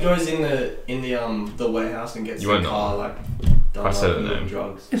where that? he goes in the warehouse and gets You the won't know. car like done I said up the with name.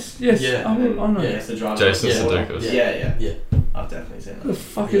 drugs? Yes. Yeah. I know. Yeah. Yes, the driver. Jason Yeah. Sudeikis. Yeah. Yeah. I've definitely seen Who the that.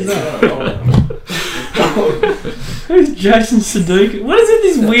 fuck Yeah, is yeah. that? Who's Jason Sudeikis? What is it?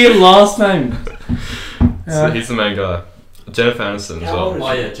 This weird last name. So he's the main guy. Jennifer Aniston as How old well.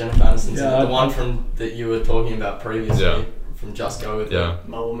 Oh yeah, Jennifer Aniston's Yeah, the one from that you were talking about previously. Yeah. From Just Go With Yeah.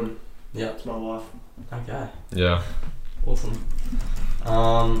 My woman. Yeah. It's my wife. Me. Okay. Yeah. Awesome.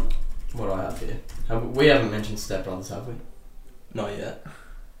 What do I have here? We haven't mentioned Step Brothers, have we? Not yet.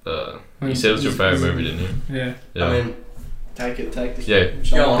 You said it was your favourite movie, didn't you? Yeah. Yeah. I mean, Take this. Yeah,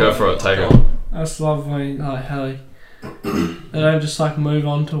 go on. Go for it, take Go it. on. I just love when like how they don't just like move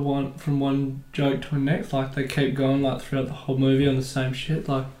on to from one joke to the next. Like they keep going like throughout the whole movie on the same shit.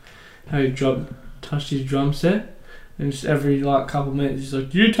 Like how he touched his drum set, and just every like couple minutes he's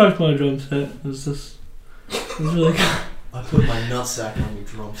like, "You touched my drum set." It's really good. I put my nutsack on your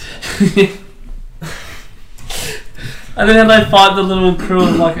drum set. And then they fight the little crew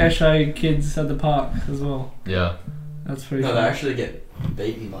of like Esho kids at the park as well. Yeah. That's pretty. No, cool. they actually get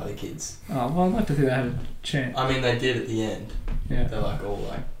beaten by the kids. Oh well, I'd like to think they had a chance. I mean, they did at the end. Yeah. They're like all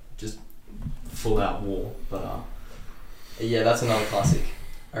like just full out war. But yeah, that's another classic.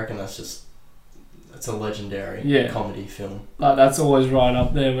 I reckon that's a legendary Yeah. comedy film. Like that's always right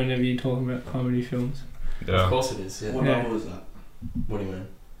up there whenever you're talking about comedy films. Of Yeah. course it is. Yeah. What Yeah. number was that? What do you mean?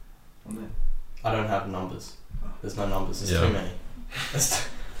 On there. I don't have numbers. There's no numbers. There's Yeah. too many.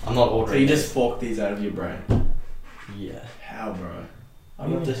 I'm not So ordering. you these. just forked these out of your brain? Yeah. How, bro?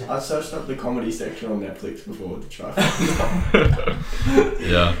 Yeah. I searched up the comedy section on Netflix before to try.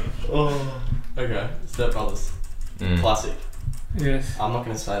 Yeah. Oh. Okay. Step Brothers. Mm. Classic. Yes. I'm not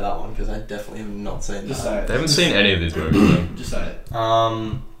gonna say that one because I definitely have not seen Just that. say it. They haven't seen any of these movies. Though. Just say it.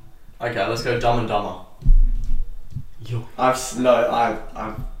 I Okay, let's go Dumb and Dumber. Yo. I've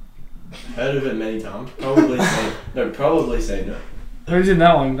heard of it many times. Probably seen it. Who's in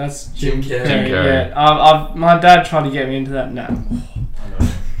that one? That's Jim Carrey. Jim Carrey. Yeah, my dad tried to get me into that. Nah. I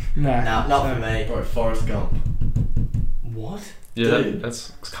know. Nah. Nah, not for me. Bro, Forrest Gump. What? Yeah, Dude.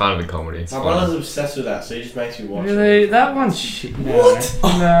 that's kind of a comedy. It's My fun. brother's obsessed with that, so he just makes me watch Really? it. That one's shit. No. What?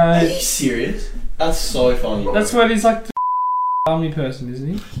 Are No. you serious? That's so funny. That's what he's like the army person,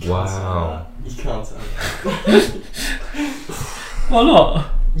 isn't he? Wow. You can't say that. Why not?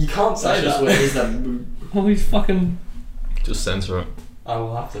 You can't say That's just that. what it is, that mood. Well, he's fucking Just censor it. I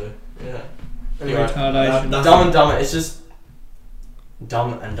will have to. Yeah. Anyway, retardation. Dumb and Dumber. It's just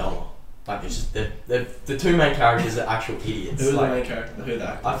Dumb and Dumber. Like it's just the two main characters are actual idiots. Who's like, the main character? Who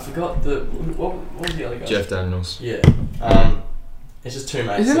that? I forgot the what was the other guy? Jeff Daniels. Yeah. It's just two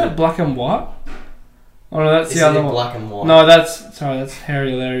mates. Isn't it black and white? Oh no, that's It's the other in one. black and white. No, that's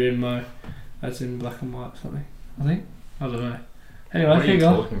Harry, Larry, and Mo. That's in black and white or something. I think. I don't know. Anyway, What are here you you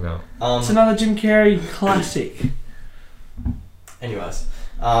go. talking about? It's another Jim Carrey classic. Anyways,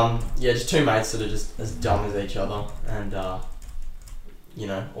 yeah, just two mates that are just as dumb as each other, and you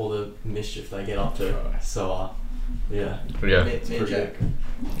know all the mischief they get up to. So yeah. But yeah. Me and Jack. Have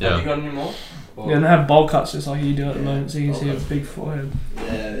Yeah. you got any more? Or- Yeah, and they have bowl cuts just like you do at the Yeah, moment, so you can see bowl a big forehead.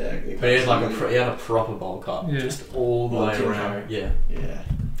 Yeah. But he had like he had a proper bowl cut, Yeah. just all the Well, way Jim around. Carrey. Yeah, Yeah.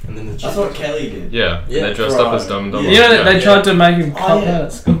 and then the That's what Kelly did. Yeah. Yeah, They dressed up bro. as Dumb and Dumber. You know, yeah. they tried to make him Oh, cut yeah. that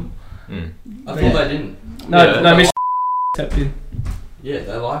at school. Mm. I thought Yeah. they didn't. No, Yeah. no, Mr. stepped in. Yeah,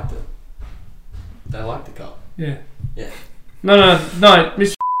 they liked it. They liked the cut. Yeah. Yeah. No,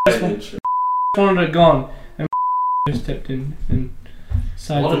 Mr. They did shit. wanted it gone, and just stepped in and A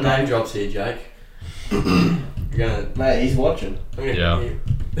saved lot of the name day. drops here, Jake. You're gonna. Mate, he's watching. I'm gonna.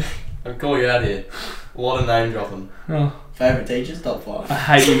 Yeah. I'm calling you out here. A lot of name dropping. Oh, Favourite teachers? Top 5. I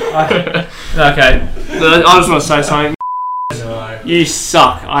hate you. Okay, I just want to say something. No. You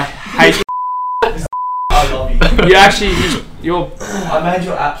suck. I hate you. I love you. You actually, your I made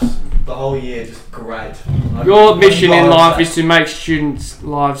your apps the whole year just great. your mission in life is to make students'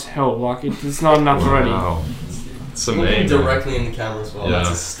 lives hell. Like it's not enough already. Wow. It's a Looking meme. directly in the camera as well. Yeah.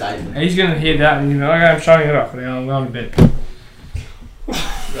 That's a statement. He's gonna hear that and he's like, okay, I'm shutting it off now. I'm going to bed.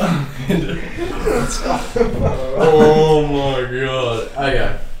 Oh my god.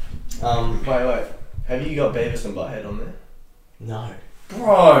 Okay. Wait. Have you got Beavis and Butthead on there? No. Bro,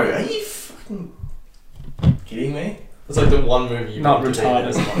 are you fucking kidding me? It's like the one movie you Not want to be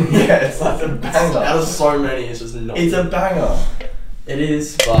retarded. in. Yeah, it's like a Out banger. of so many, it's just not. It's a banger. It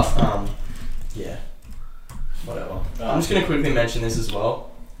is, but yeah. Whatever. I'm just gonna quickly mention this as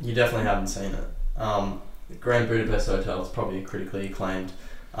well. You definitely haven't seen it. Grand Budapest Hotel is probably critically acclaimed.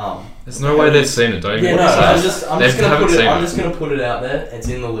 There's no way they've seen it. Don't even Yeah, no, say I'm it. just They gonna haven't put it. seen I'm it. just gonna put it out there. It's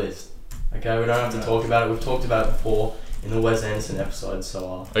in the list. Okay, we don't have to talk about it. We've talked about it before in the Wes Anderson episode.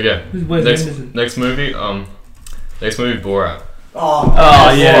 So Okay. Who's Wes Anderson? Next movie. Next movie, Borat. Oh,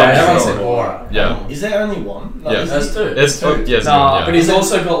 Oh, yeah. everyone said sure. Borat. Yeah. Is there only one? No, Yeah. is There's two. It's yes, Nah, yeah. But he's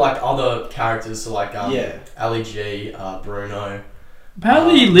also got like other characters, so like Yeah. Ali G, Bruno.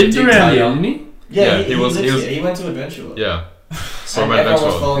 Apparently he lived Dictator. around here, didn't he? Yeah, Yeah, he was- lives he was- here. He went to Adventure World. Yeah. So And my everyone next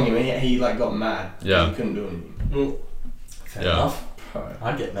was one. following him and he like got mad. 'cause Yeah. He couldn't do anything. Fair Yeah. enough. Bro.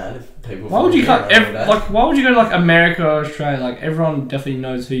 I'd get mad if people. Why would you followed cut? me around all day. Like, why would you go to like America or Australia? Like, everyone definitely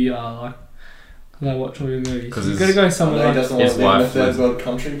knows who you are. Like, because I watch all your movies. 'Cause You his- gotta go He somewhere like, doesn't want his to live in a wife third was- world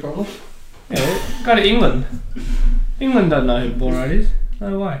country, probably. yeah, go to England. England don't know who Borat is.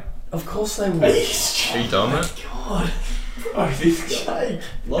 No way. Of course they Are would. Are you done with it? God. Bro, this guy.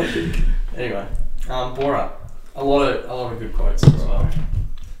 Logic. Anyway, Borat. A lot of good quotes as well.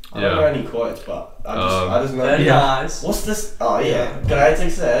 I don't know Yeah. any quotes, but I just know. Very Yeah. nice. What's this? Oh yeah, Yeah. great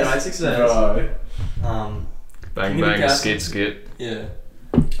success. Great success. Bro, Bang Give me the bang, gas. skit. Yeah.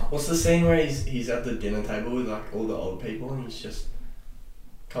 what's the scene where he's at the dinner table with like all the old people and he's just,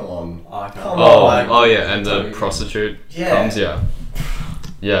 come on. I can't. Come Oh, on. oh yeah, and the Totally. prostitute Yeah. comes. Yeah.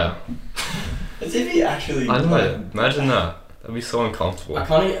 Yeah. As if he actually. I don't know. like, Imagine that. That'd be so uncomfortable.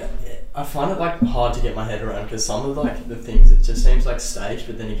 I find it like hard to get my head around because some of like the things it just seems like staged,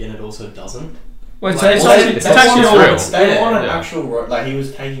 but then again it also doesn't. Well, Like, it's well, actually, it's it's actually real. all. They want an Yeah. actual road. Like he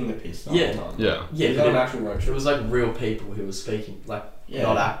was taking the piss. The Yeah. Whole time. Yeah. Yeah, He was but on an it, actual road it trip. was like real people who were speaking, like Yeah.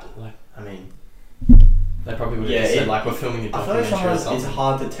 not acting. Like I mean, they probably would have Yeah, just said it- like we're filming a I feel like documentary or sometimes it's something.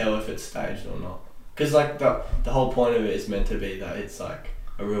 hard to tell if it's staged or not. Because like the whole point of it is meant to be that it's like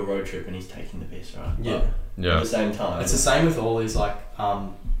a real road trip and he's taking the piss, right? Yeah. But Yeah. at the same time, It's the same with all these like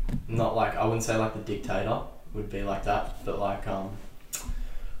not like I wouldn't say like the Dictator would be like that, but like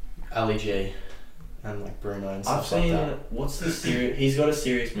Ali G, and like Bruno and I've stuff seen. like that. What's the serious? He's got a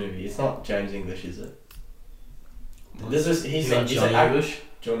serious movie. It's not James English, is it? There's this. He's You mean like Johnny English?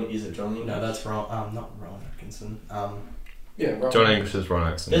 Johnny, is it Johnny English? No, that's wrong. Not Rowan Atkinson. Yeah, right. John English is Ron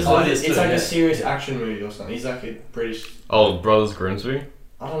Atkinson. There's Oh, like, it is it's too, like yeah. a serious action movie or something. He's like a British. Oh, Brothers Grimsby.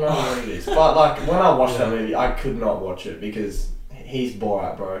 I don't know what it is, but like when I watched that Yeah. movie, I could not watch it because he's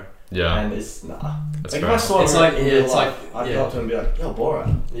Borat, bro. Yeah, And it's nah. that's Like if fair. I saw It's him like- in yeah, real it's life, like- I'd yeah. go up to him and be like, "Yo,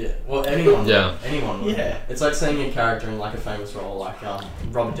 Borat." Yeah. Well, anyone. Yeah. Anyone. Would. Yeah. It's like seeing a character in like a famous role, like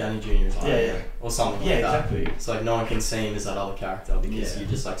Robert Downey Jr. is Iron Yeah, Man, yeah. or something Yeah, like that. exactly. It's like no one can see him as that other character because Yeah. you're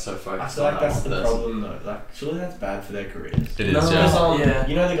just like so I focused feel on like that that's one the person. problem though. Like, surely that's bad for their careers. It is, No, yeah. Because, Yeah.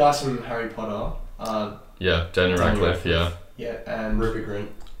 you know the guys from Harry Potter, Yeah, Daniel Daniel Radcliffe, yeah. yeah, and Rupert Grint,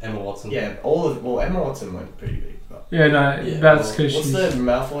 Emma Watson. yeah, Emma Watson went pretty big. But Yeah, no, Yeah, that's well, because what's she's. the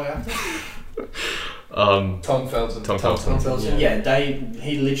Malfoy actor? Tom Felton. Tom Tom Felton. Felton. Yeah,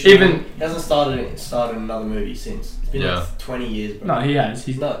 he literally Even- he hasn't started another movie since. It's been Yeah. like 20 years, bro. No, he has.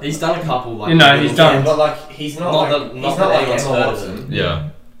 He's No, He's done a couple like. You know, he's little- done- yeah, but like he's not, Not like that- he's not not that like anyone's Emma heard of Watson. Yeah.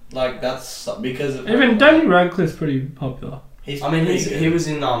 Like that's because of even Daniel Radcliffe's pretty popular. He's I mean, pretty he good. was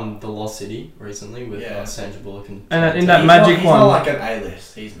in The Lost City recently with Yeah. Sandra Bullock and. And in He's that not- magic he's one. not like an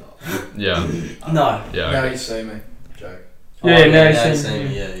A-list. He's not. Yeah, No. yeah, Now you see me, Jake. Yeah, Oh, now now you you see see me,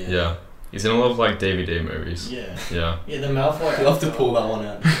 me. Yeah, yeah. yeah. He's in a lot of like DVD movies. Yeah. Yeah. Yeah, the Malfoy. You'll have to actor- pull that one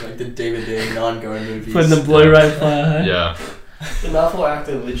out, like the DVD 9 go movies. Putting the Blu-ray player. Hey? Yeah. The Malfoy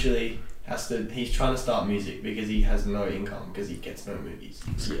actor literally has to. He's trying to start music because he has no income because he gets no movies.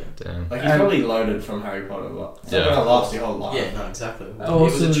 Yeah. Damn. Like he's And- probably loaded from Harry Potter, but it's not Yeah. gonna last your whole life. Yeah, no, exactly. Oh, he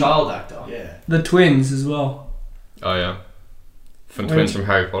was a also- child actor. Yeah. The twins as well. Oh yeah. From When- twins from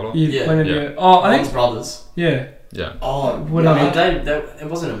Harry Potter. You Yeah. when Yeah. you- Oh, I Ron's think. brothers. Yeah. Yeah. Oh, What I are mean, they? they it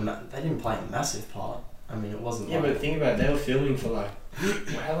wasn't they didn't play a massive part. I mean, it wasn't. Yeah, like, but think about it. They were filming for like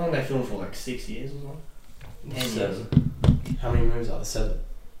how long? They filmed for like 6 years or something. 10 years. 7. How many movies are there? 7.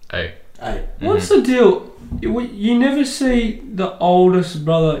 Hey. 8. What's the deal? You never see the oldest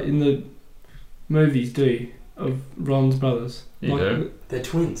brother in the movies, do you? Of Ron's brothers. You do? They're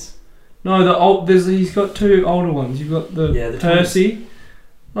twins. No, he's got two older ones. You've got the Yeah, the Percy.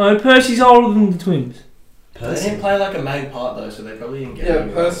 No, Percy's older than the twins. They didn't play like a main part though, so they probably didn't get. Yeah,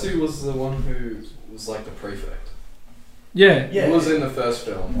 any Percy was the one who was like the prefect. Yeah. Yeah. He was in the first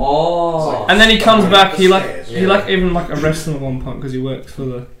film. Oh. And then he comes back. He like Stairs. he like even like arrests him at one point because he works for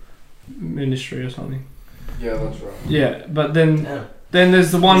the ministry or something. Yeah, that's right. Yeah, but then Yeah.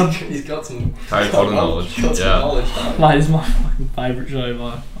 there's the one. He's got some Harry Potter knowledge. Got some Yeah. knowledge. Huh? Like, it's my fucking favourite show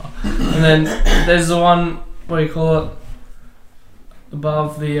by far. And then there's the one, what do you call it?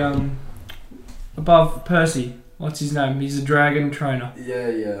 Above Percy. What's his name? He's a dragon trainer.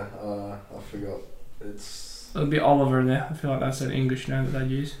 Yeah. I forgot. It's There'll be Oliver in there. I feel like that's an English name that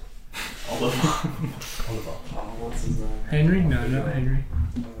they'd use. Oliver. what's his name? Henry? No, not Henry.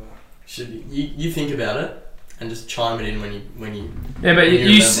 Should you think about it and just chime it in when you. Yeah, but You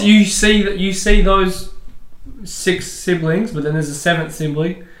you remember. you see those 6 siblings, but then there's a 7th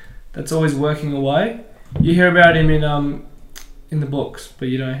sibling that's always working away. You hear about him in the books, but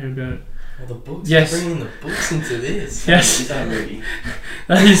you don't hear about it. Well, the books. Yes. Bringing the books into this. Yes, Is that a movie?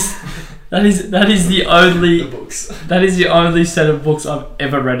 that is the The only books. set of books I've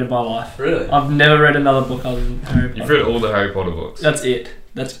ever read in my life. Really? I've never read another book other than Harry Potter. You've read all the Harry Potter books. That's it.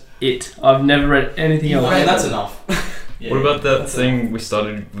 I've never read anything else. I mean, that's enough. Yeah. What about that thing we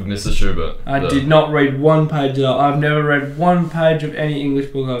started with Mr. Schubert? I did not read one page of that. I've never read one page of any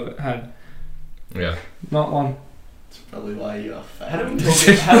English book I've had. Yeah. Not one. That's probably why you are fat. How do we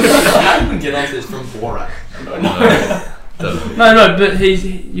how did we get onto this from Borat? No, but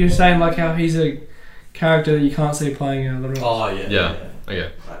you're saying like how he's a character that you can't see playing in other roles. Oh yeah. Yeah.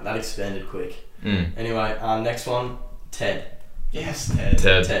 Okay. Right, that expanded quick. Mm. Anyway, next one, Ted. Yes, Ted.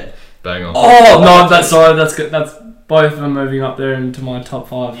 Ted. Bang on. Oh no, that's good. That's both of them moving up there into my top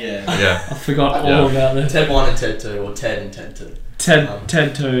 5. Yeah. Yeah. I forgot Yeah. all about this. Ted 1 and Ted 2, or Ted and Ted 2.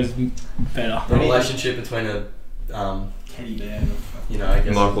 Ted 2 is better. The relationship between a, Teddy bear. you know, I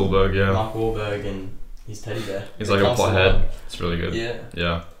guess Mark Wahlberg, yeah. Mark Wahlberg and his teddy bear. He's It like a comes to pothead. life. It's really good. Yeah.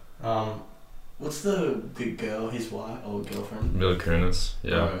 Yeah. What's the girl, his wife or girlfriend? Mila Kunis.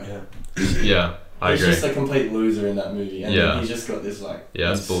 Yeah. Bro. Yeah. Yeah. I He's agree. just a complete loser in that movie, and Yeah. then he's just got this like.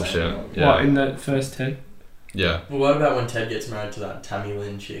 Yeah, it's insane bullshit. one. Yeah. What in the first Ted? Yeah. Well, what about when Ted gets married to that Tammy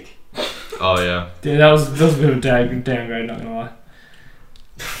Lynn chick? Oh yeah. Yeah, that was a bit of a downgrade. Not gonna lie.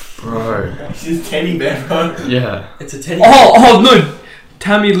 Bro. She's teddy bear, bro. Yeah. It's a teddy Oh no,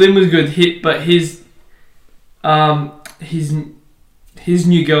 Tammy Lynn was good hit, but his new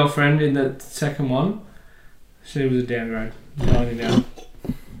girlfriend in the second one, she was a downgrade. Not only now.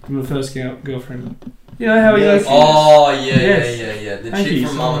 from the first girlfriend. You know how he Yeah. goes. Oh yeah, Yes. yeah. The Thank chick you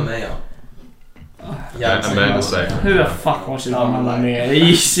from so Mamma much. Mia. Ah. Yeah, And Amanda Seyfried. Who the fuck watches Oh, Mamma like- Mia? Are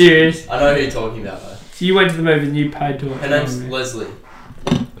you serious? I know who you're talking about though. So you went to the movie and you paid to watch Her name's Mamma Mia. Leslie.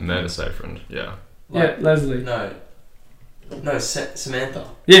 Amanda Seyfried. Yeah. Yeah, Leslie. No, Samantha.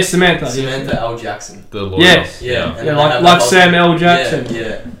 Yes, Samantha. Samantha L. Jackson. The lawyer. Yes. Yeah, Yeah. and Yeah, then like they have like the Sam L. husband. Jackson.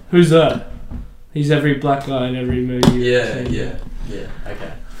 Yeah, Who's that? He's every black guy in every movie. yeah, you've seen. yeah.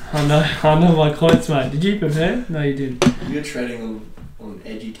 Okay. I know my quotes, mate. Did you prepare? No, you didn't. You're treading on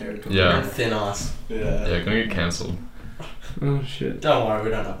edgy territory. Yeah. And thin ice. Yeah. Yeah, gonna get cancelled. Oh shit. Don't worry, we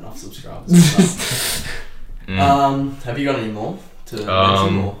don't have enough subscribers. Have you got any more to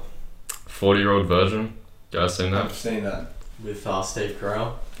mention or 40-year-old virgin. Guys seen that? I've seen that. with Steve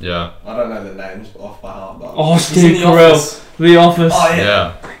Carell? Yeah. I don't know the names off by heart, but Oh, He's in Steve The Carell. Office. The Office. Oh,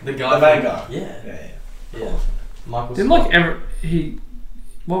 yeah. Yeah. The guy. The main guy. Yeah. Yeah. Yeah. Michael. Didn't Scott. like ever he.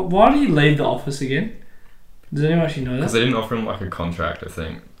 Why did he leave the office again? Does anyone actually know Because that? they didn't offer him like a contract, I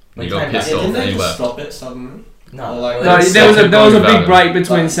think. They He got came back. pissed Yeah, off didn't and they he just left. stop it suddenly? No. Like- well, No, it's- there was a About big it. break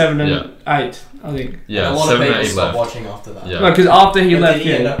between Like- 7 and Yeah. 8, I think. Yeah, a lot 7 of and people 8 stopped left. watching after that. Yeah. No, because after he But left, did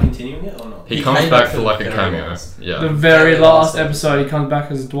he end yeah, up continuing it or not? He He comes came back back for for like the a very cameo. last. the Yeah. very Very last last episode, he comes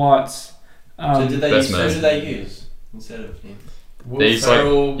back as Dwight's. So did they Best use, man. who did they use instead of him? Will He's like-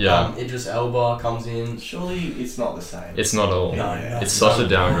 Ferrell, yeah. Idris Elba comes in. Surely it's not the same. It's not all. No, It's such a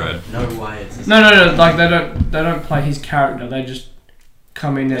downgrade. No way. It's No, like they don't play his character. They just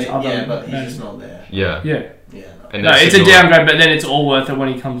come in as other. Yeah, but he's men. just not there. Yeah. Yeah. Yeah, no. And No, that's it's a the- downgrade, but then it's all worth it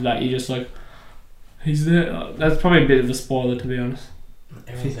when he comes back. You just like, he's there. That's probably a bit of a spoiler, to be honest.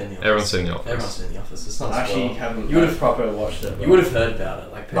 Everyone's in the office. Everyone's seen The Office. Everyone's in the office. It's not I actually spoiler. haven't You would've- proper watched it. You would have heard about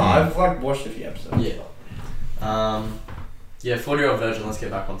it, like. No, I've like watched a few episodes. Yeah. Yeah, 40-year-old virgin. Let's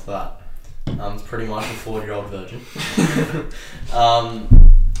get back onto that. It's pretty much a 40-year-old virgin.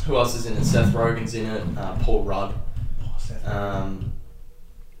 Who else is in it? Seth Rogen's in it. Paul Rudd.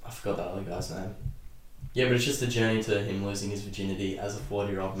 I forgot that other guy's name. Yeah, but it's just the journey to him losing his virginity as a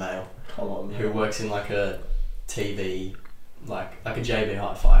 40-year-old male Come on, man. who works in like a TV, like a JB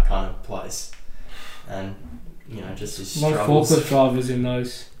Hi-Fi kind of place, and just his A lot of struggles. forklift drivers in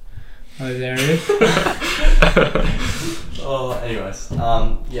those areas. Oh, anyways,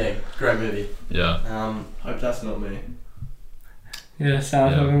 yeah, great movie. Yeah. Hope that's not me. Yeah,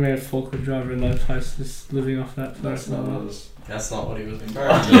 sounds Yeah. like I'm gonna be a forklift driver in those places, living off that. That's first not level. us. That's not what he was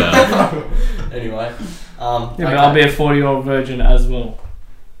referring to. Yeah. Anyway, Yeah, okay. but I'll be a 40-year-old virgin as well.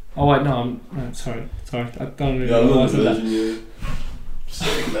 Oh wait, no, sorry, I don't even realise that.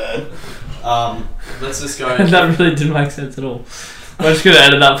 Sick man. Let's just go. That really didn't make sense at all. We're just gonna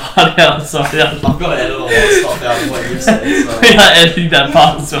edit that part out. Sorry, I've got to edit all that stuff out of what you've said. So. we are editing that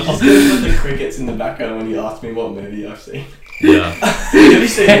part as Just well. gonna put the crickets in the background when you ask me what movie I've seen. Yeah. Have you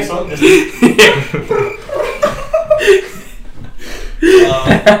seen this one? What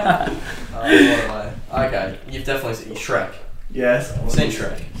am I? Okay, you've definitely seen Shrek. Yes. I've seen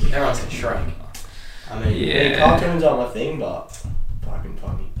Shrek. Everyone's seen Shrek. I mean, Yeah. Cartoons aren't my thing, but fucking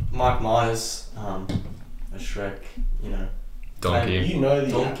funny. Mike Myers, a Shrek, Donkey. You know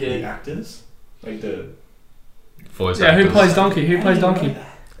Donkey. the actors? Like the... Voice Yeah, who actors. plays Donkey? Who plays Donkey?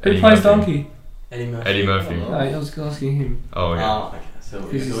 Who Eddie plays Murphy. Donkey? Eddie Murphy. Eddie Murphy. No, I was asking him. Oh, yeah. Oh, okay. So what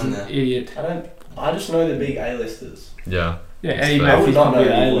are Because you he's doing an there? idiot. I just know the big A-listers. Yeah. Yeah, Eddie I I would Murphy's not probably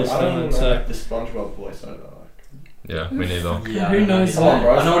know the the A-list voice. I don't on even it, know so... like, the SpongeBob voice over. Yeah, me neither. Yeah, Who I know knows his Come on, name.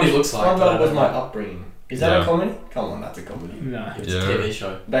 bro. I know what he looks like. but I SpongeBob was don't my know. upbringing. Is that Yeah. a comedy? Come on, that's a comedy. No. It's Yeah. a TV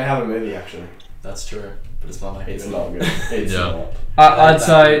show. They have a movie actually. That's true, but it's not like It's not good. It's Yeah. not. I'd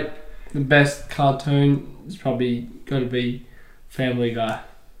say the best cartoon is probably got to be Family Guy.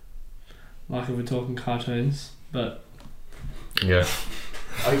 Like if we're talking cartoons, but Yeah.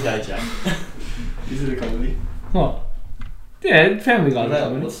 Okay, Jack. Is it a comedy? what? Yeah, Family Guy's a What-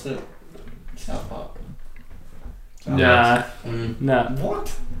 comedy. What's the South Park? Nah, Mm. nah.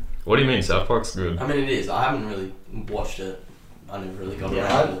 What? What do you mean? South Park's good. I mean, it is. I haven't really watched it. I never really got Yeah,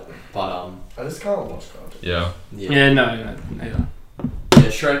 around to it. But I just can't watch cartoons. Yeah. yeah. Yeah, no, neither. Yeah,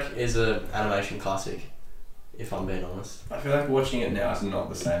 Shrek is a animation classic. If I'm being honest. I feel like watching it now is not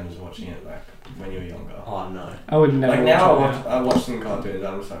the same as watching it like when you were younger. Oh no. I would never Like watch now, it. I watch some cartoons.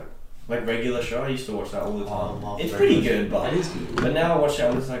 I'm just like regular show. I used to watch that all the Oh, I time. love It's regular pretty good, but It is good. but now I watch it.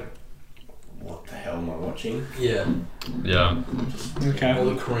 I'm just like, what the hell am I watching? Yeah. Yeah. All Okay.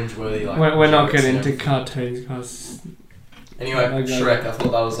 the cringeworthy like. We're not jokes getting and into everything. cartoons, guys. Anyway, Okay. Shrek. I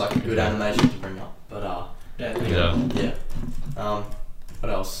thought that was like a good animation to bring up, but Yeah. Yeah. yeah. What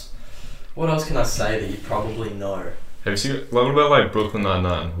else? What else can I say that you probably know? Have you seen? What about like Brooklyn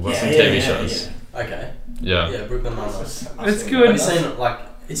Nine-Nine? What some TV shows? Okay. Yeah. Yeah, Brooklyn Nine-Nine. It's Have good. you seen like?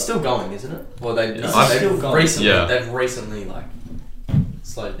 It's still going, isn't it? Well, It's still going. They've recently like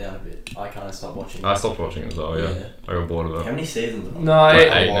slowed down a bit. I kind of stopped watching. I stopped watching it as well. Yeah, I got bored of How it. many seasons? Are there? No, Like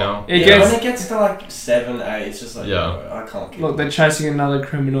it, 8 now. it Yeah, gets. when it gets to like 7, 8, it's just like Yeah. I can't keep. Look, they're chasing another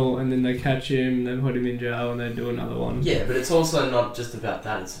criminal, and then they catch him, they put him in jail, and they do another one. Yeah, but it's also not just about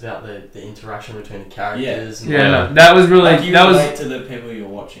that. It's about the interaction between the characters. Yeah, And no, that was really like you relate to the people you're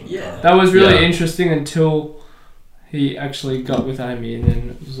watching. Yeah. kinda. that was really Yeah. interesting until he actually got with Amy, and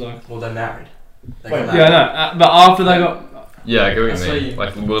then it was like, Well, they're married. They Wait, got yeah, married. no, but after they got, Yeah, I get what That's you why mean. you-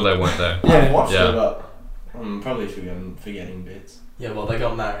 Like, will they, weren't they? Yeah. I've watched Yeah. it, but I'm probably forgetting bits. Yeah, well, they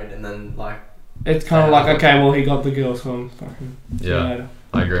got married, and then like it's kind of like, okay, well, he got the girl, so I'm fucking. see you Yeah, later.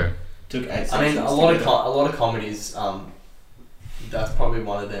 I agree. Took 8 seasons. I mean, to get it. a lot of comedies. That's probably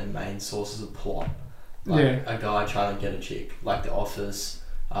one of their main sources of plot. Like Yeah. a guy trying to get a chick, like The Office,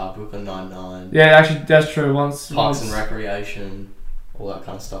 Brooklyn Nine-Nine, Yeah, actually, that's true. Once. Parks and Recreation, all that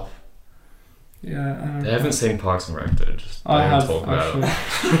kind of stuff. Yeah, I don't They know. haven't seen Parks and Rec, dude. Just I don't have talk about it.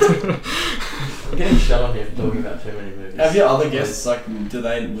 actually. We're getting shut on here for talking about too many movies. Have your other guests like? Would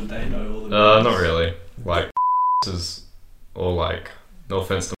they know all the? Not movies? really. Like, is or like, no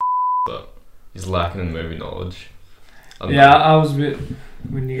offense to, but he's lacking in movie knowledge. I don't Yeah, know. I was a bit.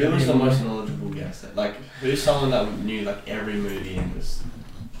 When you Who got was the him, most knowledgeable guest? Like, who's someone that knew like every movie in this?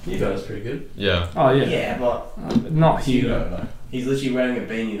 Hugo's pretty good. Yeah. Oh yeah. Yeah, but Not Hugo. Hugo. Like, he's literally wearing a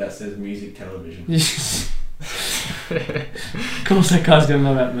beanie that says music television. Of course, that guy's gonna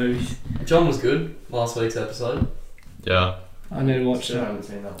know about movies. John was good last week's episode. Yeah. I need to watch Still that. haven't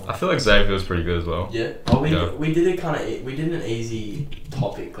seen that I one. feel like Xavier was pretty good as well. Yeah. Yeah. We did it kind of. We did an easy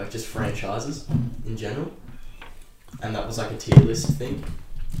topic, like just franchises in general, and that was like a tier list thing.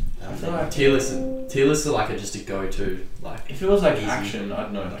 I feel like Tier lists are like just a go-to. Like if it was like easy. action,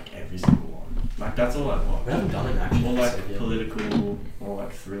 I'd know like every single one. Like that's all I want. We haven't done an action Or like episode yet. political, or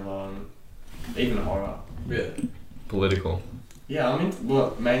like thriller, and even horror. Yeah. Political. Yeah, I mean,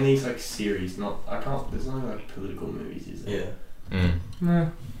 well, mainly it's like series. Not I can't. There's no like political movies, is there? Yeah. Mm.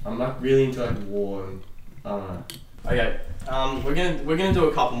 No. I'm like really into like war and I don't know. Okay. We're gonna do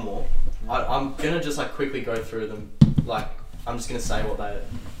a couple more. I'm gonna just like quickly go through them. Like I'm just gonna say what they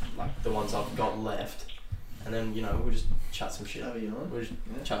like the ones I've got left, and then we'll just chat some shit. Are you on? We'll just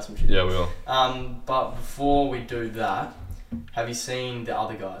Yeah. chat some shit. Yeah, we will. But before we do that, have you seen The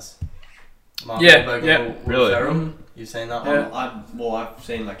Other Guys? Mark Yeah, Wahlberg and yeah. Will Really? Ferrell? You've seen that one? I've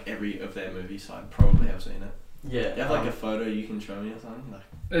seen like every of their movies, so I probably have seen it. Yeah. Do you have like a photo you can show me or something? Like,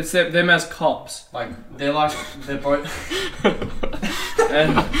 It's them as cops, like they're both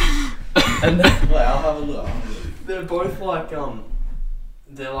and well, I'll have a look. they're both like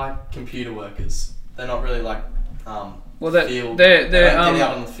they're like computer workers. They're not really like well, they're field. they're they don't get out they're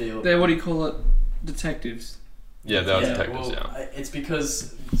on the field. they're what do you call it? Detectives. Yeah, they are Yeah, detectives, well, yeah. It's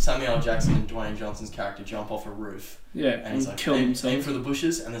because Samuel L. Jackson and Dwayne Johnson's character jump off a roof Yeah, and he's like kill aim themselves. for the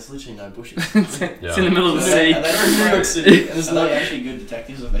bushes, and there's literally no bushes. It's Yeah. in the middle of the Are they- sea. are they They're in New just, York City, and there's Are no. they actually good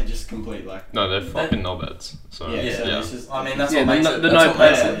detectives or are they just complete like? No, they're fucking knobheads. So, Yeah, yeah. so Yeah. it's just. I mean, that's Yeah, what makes the it. no That's what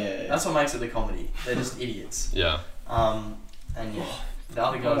makes plan. it. That's what makes it the comedy. They're just idiots. Yeah. And yeah, the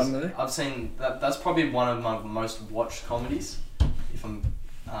other Hold guys, on, really? I've seen that. That's probably one of my most watched comedies, if I'm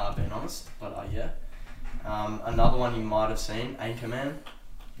being honest. But yeah, another one you might have seen, Anchorman.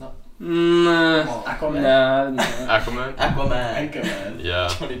 Nah. Oh, Aquaman. Nah. Aquaman? Aquaman. Anchorman. Yeah.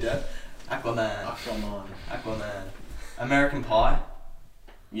 Johnny Depp. Aquaman. Aquaman. Aquaman. American Pie.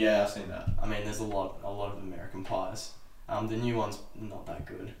 Yeah, I've seen that. I mean, there's a lot of American Pies. The new one's not that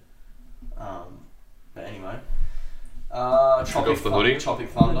good. But anyway. Tropic off the hoodie? Tropic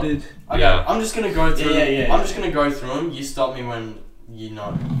I Thunder. did. Okay, Yeah. I'm just gonna go through. Yeah. I'm just gonna go through them. You stop me when you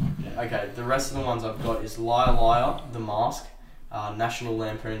know. Yeah. Okay, the rest of the ones I've got is Liar Liar, The Mask, National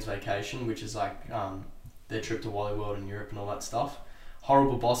Lampoon's Vacation, which is like their trip to Wally World in Europe and all that stuff.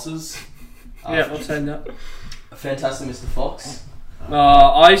 Horrible Bosses. Yeah, I've seen that. Fantastic Mr. Fox.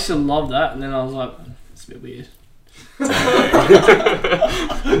 I used to love that, and then I was like, it's a bit weird.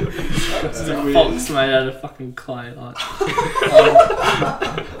 It's a fox made out of fucking clay, like.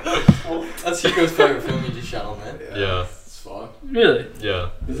 Well, that's Hugo's favourite film. You just shut on, man. Yeah. It's fine. Really? Yeah.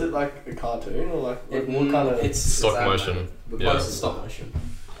 Is it like a cartoon or like It- what kind of? It's Stop animated. motion. The Yeah. Most of stop motion.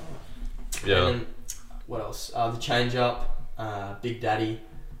 Yeah. And then, what else? The Change Up, Big Daddy,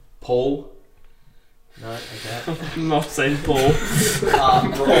 Paul. No, okay. Not seen Paul. Paul.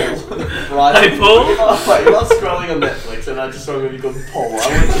 Right. Hey, Paul. Oh, wait, you're not scrolling on Netflix and I just saw a movie called Paul.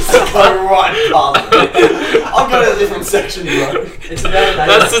 I would just go right past it. I'll go to a different section, bro. It's about an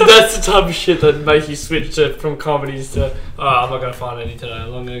That's the type of shit that makes you switch from comedies to, I'm not going to find any today.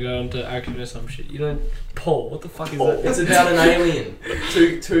 I'm going to go into action or some shit. You don't... Paul, what the fuck is that? It's about an alien.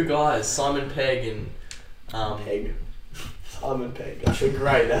 Two guys, Simon Pegg and... Pegg. Simon Pegg. That's a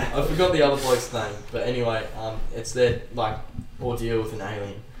great name. I forgot the other bloke's name, but anyway, it's their like ordeal with an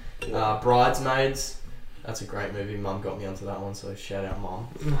alien. Yeah. Bridesmaids, that's a great movie. Mum got me onto that one, so shout out, Mum.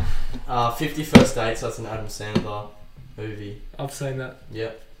 50 First Dates, that's an Adam Sandler movie. I've seen that.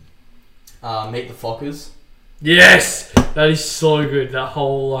 Yep. Meet the Fockers, Yes! That is so good. That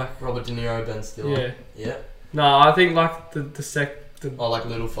whole, like... Robert De Niro, Ben Stiller. Yeah. Yep. No, I think, like, the Oh, like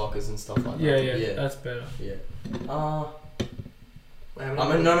Little Fockers and stuff like that. Yeah, that's better. Yeah. I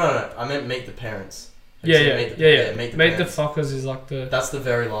mean, no. I meant Meet the Parents. Yeah. Meet the Meet the Parents. Fuckers is like the... That's the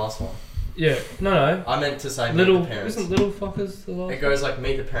very last one. Yeah, no. I meant to say Little... Meet the Parents. Isn't Little Fuckers the last It goes like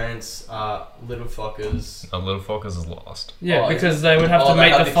Meet the Parents, Little Fuckers. Little Fockers is lost. Yeah, Oh, because they would have to they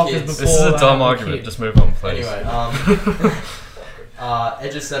meet have the the fuckers kids. before This is a they dumb have argument. kid. Just move on, please. Anyway,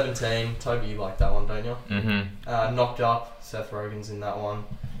 Edge of 17. Toby, you like that one, don't you? Mm-hmm. Knocked Up. Seth Rogen's in that one.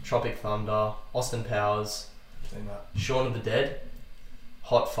 Tropic Thunder. Austin Powers. Seen that. Shaun of the Dead.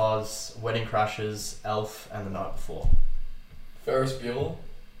 Hot Fuzz. Wedding Crashers. Elf. And The Night Before. Ferris Bueller.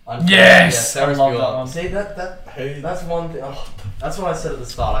 Yes! Yeah, Ferris I love Bueller. that one. See, that's one thing. Oh, that's what I said at the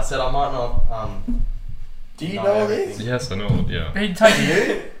start. I said I might not. Do you know know everything. this? Yes, I know. Yeah. He'd take Do you.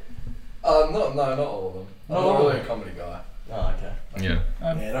 you? No, not all of them. I'm Not not all. really a comedy guy. Oh, okay. Yeah.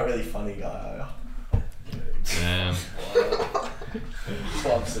 Yeah, not really funny guy. Damn. That's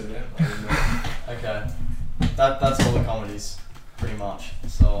why I'm sitting here. Okay. That's all the comedies, pretty much.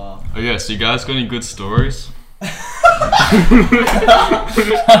 So, Oh yeah. So you guys got any good stories?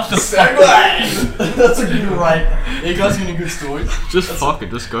 Segue! That's a great. You guys got any good stories? Just fuck it.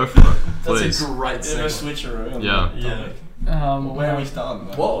 Just go for it, That's please. a great Yeah, no segue. switcheroo. Yeah. Yeah. Well, where are we starting?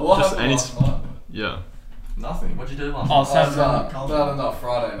 Though? What Just happened any- last night? Yeah. Nothing. What'd you do last Oh, night? Saturday. No,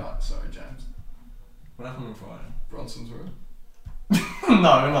 Friday night. Sorry, James. What happened on Friday? Bronson's room. No,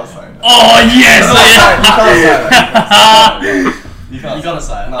 we're not saying that. Oh, yes! You can't You gotta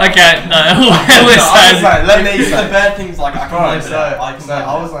say it. No. Okay, no. I'm We're just saying... saying, let me The say. bad things like I can Bro, live it out. I can so live it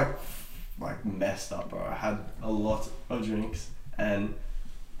I was out. like messed up, bro. I had a lot of drinks, and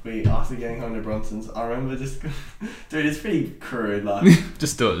after getting home to Bronson's, I remember just, dude, it's pretty crude, like.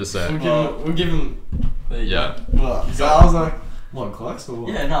 Just do it. Just say it. We'll give him. There you Yeah. Well, so I was like, what, close or go.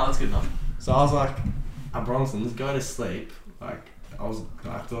 what? Yeah, no, that's good enough. So I was like, at Bronson's, go to sleep. Like, I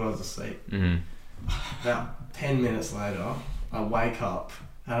thought I was asleep. Mm-hmm. About 10 minutes later, I wake up.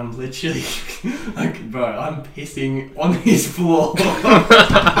 And I'm literally, like, bro, I'm pissing on his floor.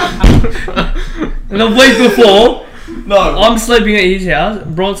 And a week before, No. I'm sleeping at his house,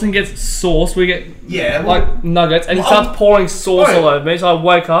 Bronson gets sauce, we get Yeah, well, like nuggets, and he Well, starts pouring sauce Bro. all over me, so I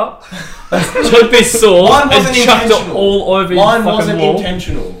wake up, took this sauce, Mine and wasn't chucked it intentional. all over mine his fucking wasn't wall.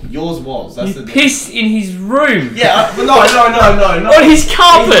 intentional. Yours was. That's You the pissed in his room. Yeah, but no. On his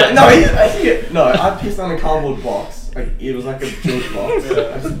carpet. No, I pissed on a cardboard box. Like, it was like a junk box.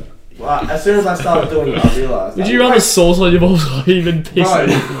 Well, as soon as I started doing it, I realised. Did you run the sauce on your balls or even piss? Bro, in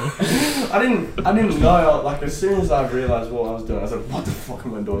it? I didn't know. Like, as soon as I realised what I was doing, I was like, "What the fuck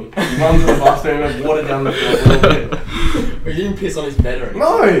am I doing?" You run to the bathroom and water down the floor a little bit. But you didn't piss on his bed or anything.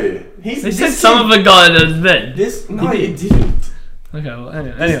 No, They said some of a guy in his bed. He didn't. Okay, well,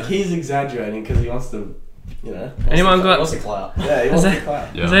 anyway. He's exaggerating because he wants to, you know. Anyone got? What's the clout? Yeah, he Has wants that- to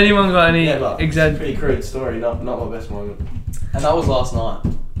clap. Yeah. Has anyone got any Yeah, but it's a exact? pretty crude story. Not my best moment. And that was last night.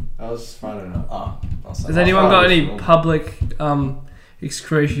 That was Friday night. Ah, I'll say Has that. anyone got any Friday. public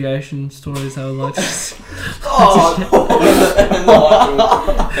excruciation stories they would like to? Oh,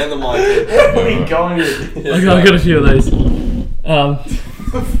 and the mic. Where are we going with this? I got a few of these.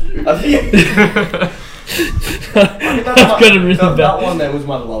 I think I've got a really that bad. one there was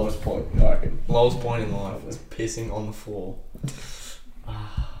my lowest point, I reckon. Lowest point in life was pissing on the floor. Is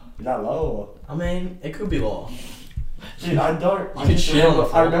that low I mean, it could be lower. or? Dude, I don't. You can shit on the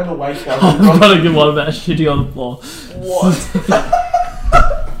floor. I remember waking up. I've got a good one about shitting on the floor. What?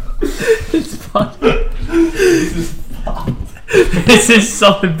 It's fun. This is fucked. This is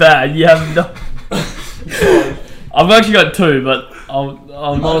so bad. You have no. I've actually got two, but I'll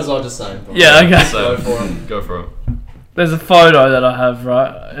Might as not. well just say it. Yeah, okay. So, Go for it. Go for it. There's a photo that I have,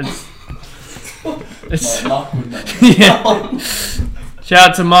 right? It's Mark would know. yeah. Shout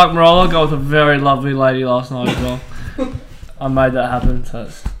out to Mark Marola. Got with a very lovely lady last night as well. I made that happen. So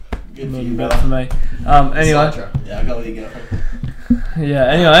Good for Not you, bad brother. for me. Anyway. Sidetrack. Yeah, I got what you get. Yeah,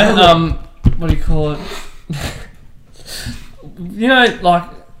 anyway, what do you call it? You know, like,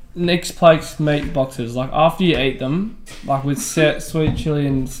 Nick's Plates meat boxes, like, after you eat them, like, with sweet chili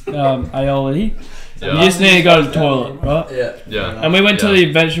and aioli, Yeah. you just need to go to the toilet, right? Yeah. Yeah. And we went to Yeah.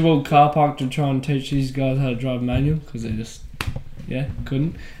 the vegetable car park to try and teach these guys how to drive manual, because they just,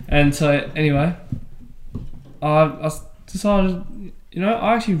 couldn't. And so, anyway, I decided,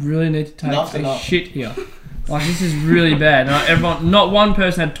 I actually really need to take Enough's a enough. shit here. Like, this is really bad. Not one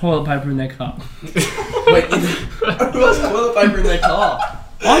person had toilet paper in their car. Wait, who has toilet paper in their car?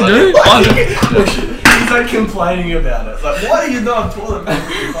 I do. He's like complaining about it. Like, why do you not have toilet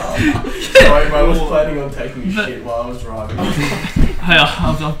paper in your car? Sorry, bro, I was planning on taking a shit while I was driving. Hey,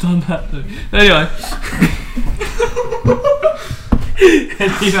 I've done that too. Anyway.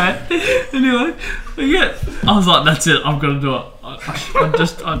 anyway, yeah. I was like, that's it, I've got to do it.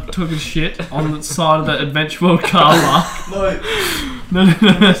 I took a shit on the side of the Adventure World car park. No.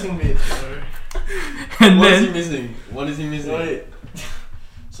 Missing bit, bro. And What is then, he missing? What is he missing? Wait.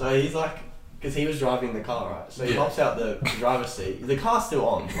 So he's like, because he was driving the car, right? So he Yeah. hops out the driver's seat. The car's still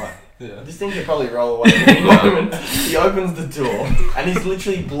on. Like, Yeah. this thing could probably roll away at any moment. He opens the door, and he's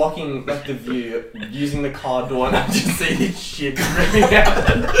literally blocking like the view using the car door, and I just see this shit dripping out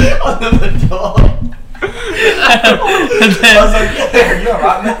under the door. I was like, yeah, you're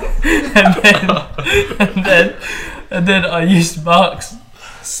alright, man. and then I used Mark's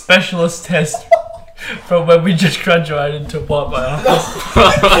specialist test from when we just graduated to wipe my ass.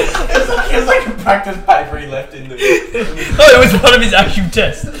 It was like a practice paper he left in the. Oh, it was one of his actual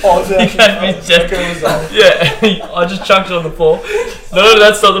tests. Oh, so He gave me his test. okay result. Yeah, I just chucked it on the floor. No,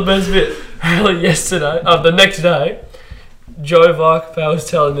 that's not the best bit. Really, yesterday, the next day, Joe Varkapau was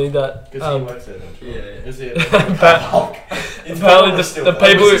telling me that. Because he works at Yeah, yeah. Is it? Apparently the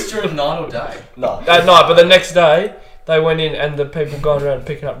people Was this during night or day? No. at night, but the next day they went in and the people going around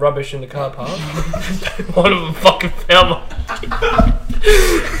picking up rubbish in the car park. One of them fucking found my.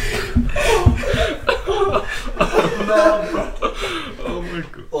 Oh my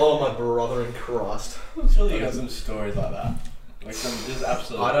god. Oh my brother in Christ! Surely you got some stories like that. Like some just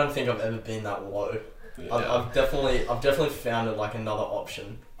absolute. I don't think I've ever been that low. I've definitely found it like another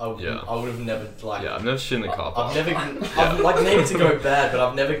option. I would have never like. Yeah, I've never shit in the car park. I've like needed to go bad, but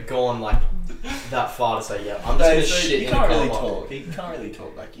I've never gone like that far to say I'm just gonna shit He in the can't car really park. talk. He can't really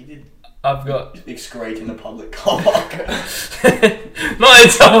talk. Like he did I've got. excrete in the public car park. Not in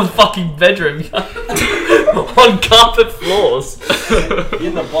someone's fucking bedroom. On carpet floors.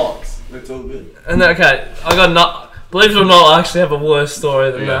 In the box. It's all good. And okay, I got not. Believe it or not, I actually have a worse story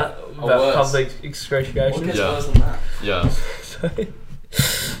than Yeah. that about worse? public What excoriation. gets Yeah. worse than that? Yeah.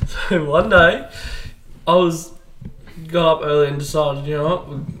 So one day, got up early and decided, you know what,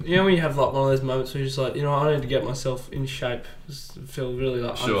 when you have like one of those moments where you're just like, I need to get myself in shape. Just feel really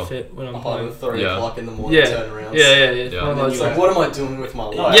like Sure. unfit when I'm Oh, playing. 3 Yeah. o'clock in the morning, Yeah. turn around. Yeah. Yeah. One of And those It's you like, things. what am I doing with my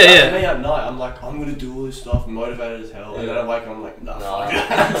No, life? Yeah, yeah. Me at night, I'm like, I'm gonna do all this stuff, motivated as hell, and then I wake up, I'm like, nah, Nah. fuck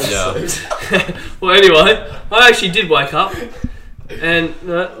that. Yeah. Well, anyway, I actually did wake up and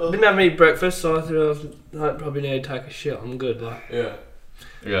didn't have any breakfast, so I thought I probably need to take a shit. I'm good. Like, Yeah.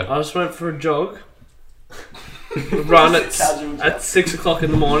 Yeah. I just went for a jog, run Casual at 6 o'clock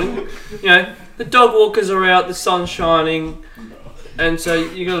in the morning. The dog walkers are out, the sun's shining, and so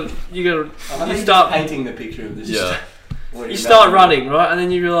you start painting the picture of this. Yeah. you start running, right, and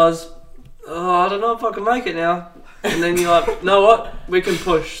then you realise, I don't know if I can make it now, and then you're like, you know what, we can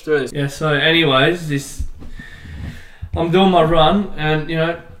push through this. Yeah. So, anyways, I'm doing my run, and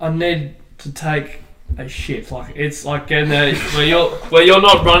I need to take a shit. Like, it's like getting there where you're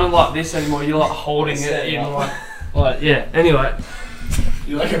not running like this anymore. You're like holding it in, like yeah. Anyway,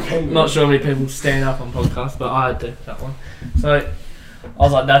 You're like a penguin. not sure how many people stand up on podcasts, but I had to that one. So I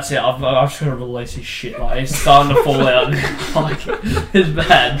was like, that's it. I've just got to release his shit. Like, it's starting to fall out. Like, it's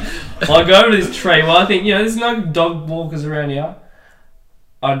bad. I go over this tree. Well, I think there's no dog walkers around here.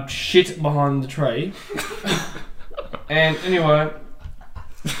 I'd shit behind the tree. And anyway,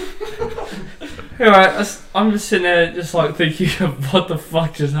 I'm just sitting there, just like thinking of what the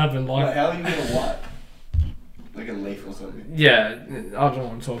fuck just happened. Like, How are you gonna wipe? Like a leaf or something. yeah, I don't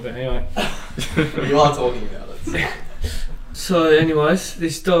want to talk about it anyway. You are talking about it. So, anyways,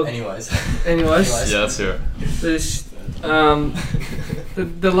 this dog. Anyways. Anyways, Yeah, let's hear it. this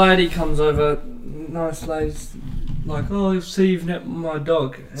the lady comes over, nice lady's like, oh, see you've met my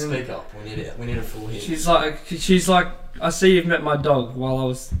dog. And Speak up. We need a full hit. she's like, I see you've met my dog, while I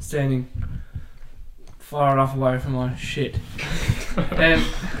was standing far enough away from my shit. and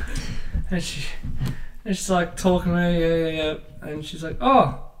she's like talking to me, yeah. And she's like,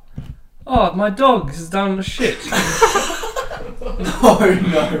 oh, oh, my dog has done shit. No way.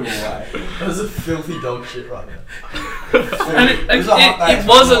 That was a filthy dog shit right there. And it was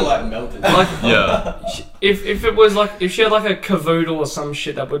wasn't like melted. like Yeah. if it was like if she had like a cavoodle or some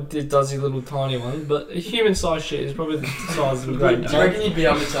shit that does these little tiny ones, but a human size shit is probably the size of a great Do you dog. reckon you'd be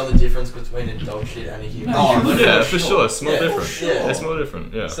able to tell the difference between a dog shit and a human? Oh, Yeah, for sure. It's more Yeah, different. for sure. It's more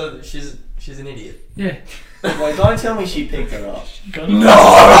different. Yeah. So she's an idiot. Yeah. Wait, don't tell me she picked her up. No.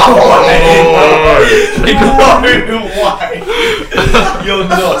 No way. You're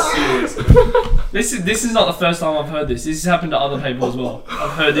not serious. This is not the first time I've heard this. This has happened to other people as well.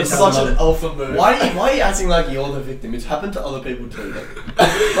 I've heard this It's happen. such an alpha move. Why are you acting like you're the victim? It's happened to other people too. Bro,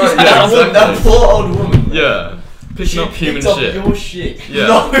 Yeah, exactly. That poor old woman. Yeah. Picking up human picked up shit. your shit. Yeah.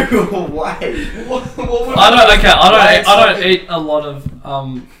 No way. What would I don't eat a lot of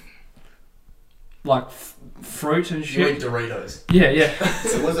like fruit and You eat shit. Doritos. Yeah.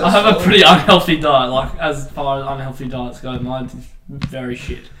 So was it I have a solid? pretty unhealthy diet. Like as far as unhealthy diets go, mine's very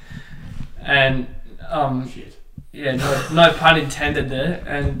shit. And Shit. yeah, no pun intended there.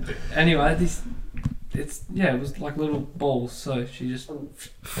 And anyway, it was like little balls. So she just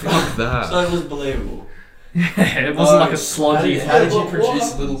Fuck that. So it was believable. it wasn't like a sludgy. How did you What-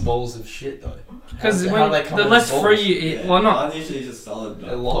 produce what- little balls of shit though? Because How when they come the in less balls? free you eat, well not I'm usually just solid.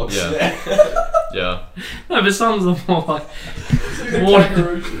 They're logs. Yeah. Yeah. no, but some of them more like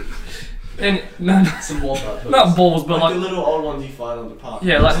Water. water. And no, Some water. not balls, but Like like the little old ones you find on the park.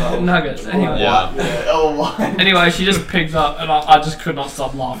 yeah, like nuggets. Anyway. Yeah. Oh my. Anyway, she just picked up, and I just could not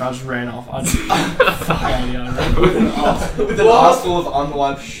stop laughing. I just ran off. I just With an ass full of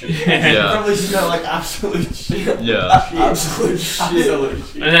unwiped shit. Yeah. Probably smell like absolute shit. Yeah. Absolute shit. Absolute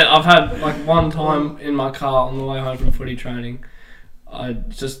shit. And then I've had like one time in my car on the way home from footy training, I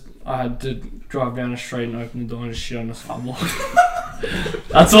had to drive down the street and open the door and just shit on the sidewalk.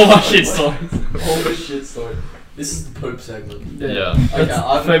 That's all my shit stories. All the shit story. This is the poop segment. Yeah. Okay, That's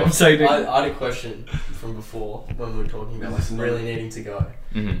I poop segment. I had a question from before when we were talking about like really needing to go.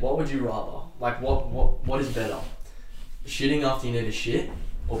 Mhm. What would you rather? Like what is better? Shitting after you need a shit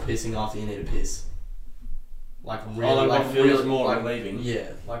or pissing after you need a piss? Like really, like like what feels really, more like, relieving? Yeah,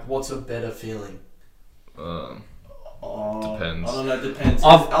 like what's a better feeling? Oh, Depends. I don't know. Depends.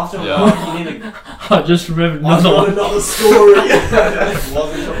 I've- After Yeah. work, you need a. I just remembered I've another got one. another story.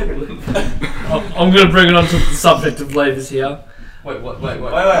 Wasn't talking. I'm going to bring it on to the subject of ladies here. Wait. Wait, Can we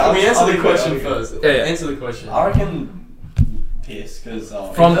I'll answer be the quick, question I'll be quick. first? Yeah. Answer the question. I reckon piss because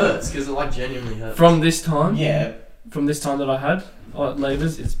From- it hurts because it like genuinely hurts. From this time Mm-hmm. that I had at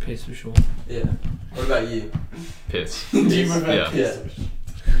Levers, it's piss for sure. Yeah. What about you? Piss. Do you prefer Yeah. piss?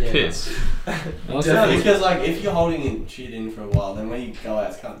 Yeah. Piss. I'll Yeah, say- because like if you're holding in shit in for a while, then when you go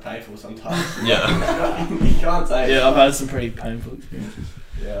out, it's kind of painful sometimes. Yeah. You can't say. yeah, I've had some pretty painful experiences.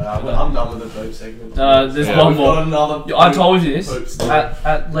 Yeah, I'm done with the poop segment. There's Yeah. one We've more. got another I told you this. poop story.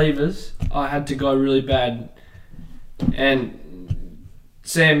 At Levers, I had to go really bad, and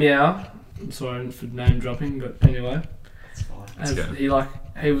Sam Yao, I'm sorry for name dropping, but anyway, It's fine. as okay.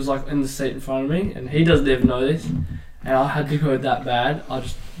 he was like in the seat in front of me, and he doesn't even know this, and I had to go that bad. I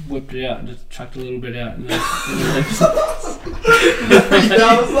just whipped it out and just chucked a little bit out in the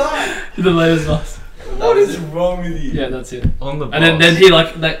That was that. Levers bus. What is wrong with you? Yeah, that's it. On the And then he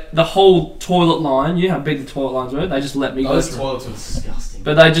like the whole toilet line. You know how big the toilet lines were? They just let me go Those through. toilets were disgusting.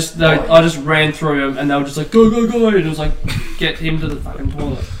 But I just ran through them, and they were just like go, and it was like get him to the fucking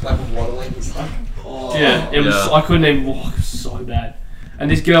toilet. Like waddling, it's like Yeah, it was. Yeah. I couldn't even walk. It was so bad. And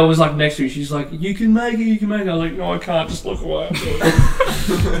this girl was like next to me. She's like, "You can make it. You can make it." I was like, "No, I can't. Just look away."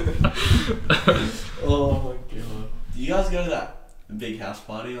 oh my god. Do you guys go to that big house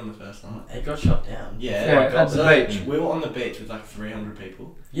party on the first night? It got shut down. Yeah, Yeah, at the beach. We were on the beach with like 300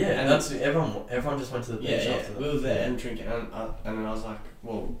 people. Yeah, And and that's everyone just went to the beach Yeah, after we that. were there and drinking, and then I was like,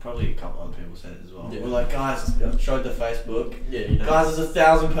 well, probably a couple other people said it as well. Yeah. We're like, guys, I showed the Facebook. Yeah, you know. Guys, it's a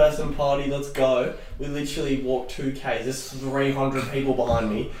 1,000-person party. Let's go. We literally walked 2Ks. There's 300 people behind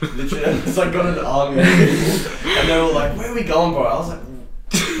me. Literally, it's like got an army of people, and they were like, "Where are we going, bro?" I was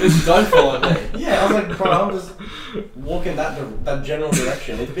like, Don't follow me. "Yeah." I was like, "Bro, I'm just walking that general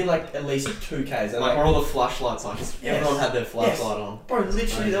direction." It's been like at least 2Ks, and Like where all the flashlights like Yes. everyone had their flashlight Yes. on. bro,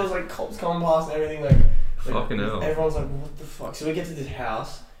 literally there was like cops coming past and everything. Like Fucking hell. Everyone's like, "What the fuck?" So we get to this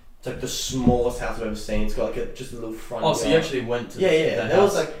house. It's like the smallest house I've ever seen. It's got like just a little front. Oh, so you yard. actually went to Yeah. that There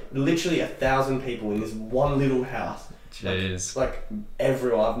was house. like literally 1,000 people in this one little house. Jeez. Like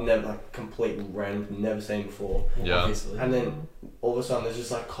everyone I've never, like complete random, never seen before. Well, Yeah. obviously. And then all of a sudden there's just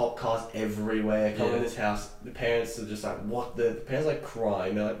like cop cars everywhere coming Yeah. in this house. The parents are just like, what? The parents like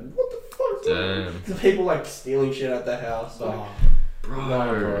crying. They're like, what the fuck? Damn. The people like stealing shit out the house. Like, Oh, Bro.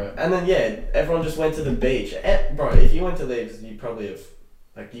 no, bro. And then everyone just went to the beach. Bro, if you went to these, you probably have,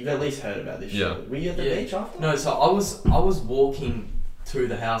 like, you've at least heard about this Yeah. shit. Were you at the beach after? No, so I was walking to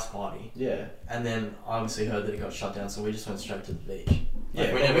the house party, Yeah. and then I obviously heard that it got shut down, so we just went straight to the beach. Yeah,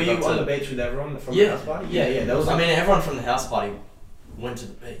 we were never you got on to- the beach with everyone from Yeah. the house party? Yeah, that was I like, mean, everyone from the house party went to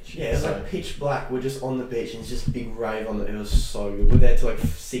the beach. yeah, it was so. like pitch black. We're just on the beach and it's just a big rave on it was so good. We were there till like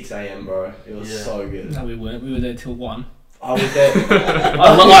 6 a.m, bro. It was Yeah. so good. No, we weren't. We were there till 1. I was there.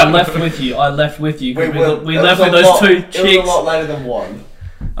 I left with you. I left with you. 'Cause we it left was with a those lot- two It was chicks. a lot later than 1.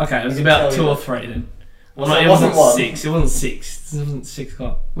 Okay, it was I can about tell 2 you or that. 3 then. Well, No, so it it wasn't wasn't 6. It wasn't 6. It wasn't 6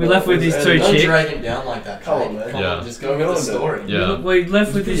 o'clock. We Well, left with it was these two early. Don't chicks. drag him down like that, Come Craig. on, man. Come Yeah. on, just go with the story. Yeah. We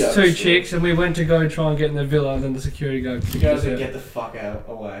left with It's these pretty 2 upset. chicks and we went to go try and get in the villa, and then the security guard The kicked guys us said, out. get the fuck out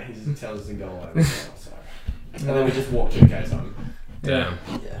away. He just tells us to go away. Sorry. And then we just walked 2Ks home. Yeah.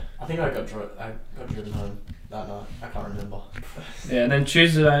 Yeah, I think I got driven home that night. I can't remember. Yeah, and then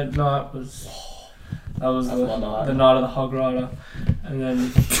Tuesday night was that was That's my night. the night of the hog rider, and then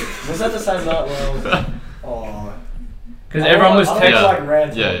Was that the same night where I was... Oh... because everyone was I texting. Yeah. like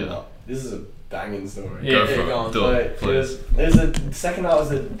rant Yeah, on yeah. it. This is a banging story. Yeah. Go Yeah, for go on. it. Do So it, it please. was the second night was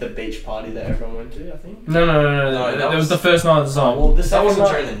the beach party that everyone went to, I think. No, No, that was the first night of the song. Well, the That second wasn't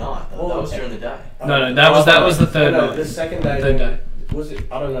night, during the night, though. Well, That was during the day. No, that was the third no, night. The second day. Third day. Was it?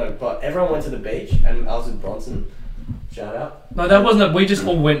 I don't know, but everyone went to the beach, and I was with Bronson. Shout out. No, that wasn't. We just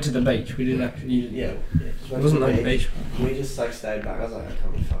all went to the beach. We didn't actually. Yeah, just It went wasn't to the like a beach. We just like stayed back. I was like, I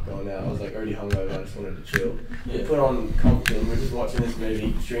can't be fuck going out. I was like already hungover. I just wanted to chill. We Yeah. put on Compton. We're just watching this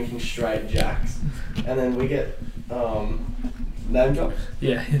movie, drinking straight jacks, and then we get name drops.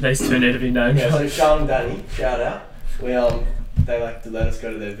 Yeah, they turned out to be named. Yeah, so Sean and Danny, shout out. We they like to let us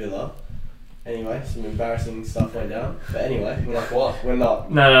go to their villa. Anyway, some embarrassing stuff went down. But anyway, we're like, what? We're not. Some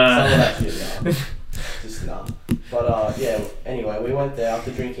of No. that shit, nah. Just nah. But yeah. Anyway, we went there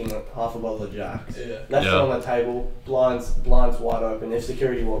after drinking half a bottle of Jacks. Yeah. Left it Yeah. on the table, blinds wide open. If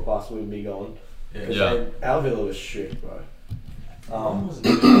security walked past, we'd be gone. Because Yeah. our villa was strict, bro. Mine wasn't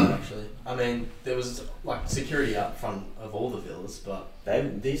too bad, actually. I mean, there was like security out front of all the villas, but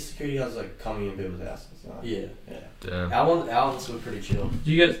These security guys like coming in people's houses. Like, yeah. Damn. Our ones were pretty chill. Did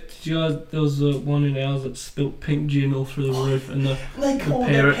you guys? There was one in ours that spilt pink gin all through the roof, and the They called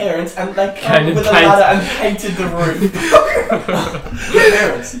parent- their parents and they came came and with a painted- ladder and painted the roof.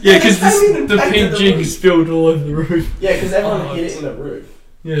 Parents. yeah, because they came in and the painted pink the gin roof. spilled all over the roof. Yeah, because everyone Oh, hid it in the roof.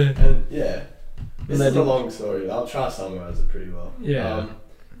 Yeah. And yeah, this And they is a did- long story. I'll try to summarize it pretty well. Yeah.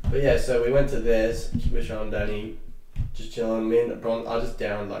 But yeah, so we went to theirs with Sean and Danny, just chilling. Me and Bron, I just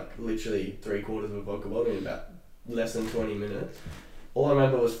downed like literally 3/4 of a vodka bottle in about less than 20 minutes. All I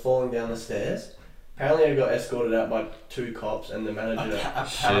remember was falling down the stairs. Apparently I got escorted out by 2 cops and the manager.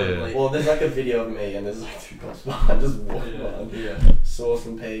 Apparently. Well, there's like a video of me and there's like 2 cops behind, just walking behind. Yeah. Saw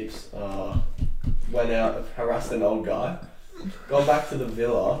some peeps, went out, harassed an old guy, got back to the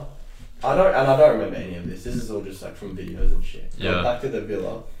villa. I don't remember any of this. This is all just like from videos and shit. Yeah. Got back to the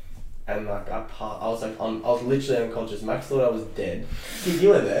villa, and like I was like I was literally unconscious. Max thought I was dead. You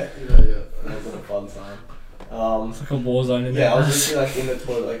were there. Yeah. That was a fun time. It's like a war zone in Yeah, there. I was literally like in the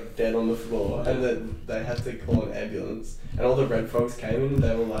toilet, like dead on the floor, and then they had to call an ambulance. And all the red frogs came in.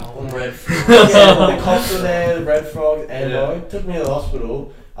 They were like, Oh, red. yeah, the cops were there, the red frogs, and Yeah. took me to the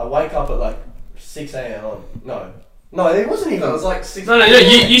hospital. I wake up at like 6 a.m. No, it wasn't even. It was like 6. No,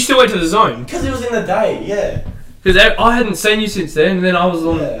 you still went to the zone. Because it was in the day, yeah. Because I hadn't seen you since then, and then I was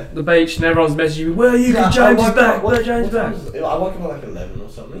on Yeah. the beach, and everyone's messaging me, "Where are you? Yeah, James I is woke back. up- Where James what back?" time was it? I woke up at like 11 or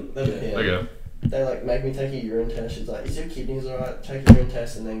something. 11 Yeah. p.m. Okay. They like make me take a urine test. She's like, "Is your kidneys alright? Take a urine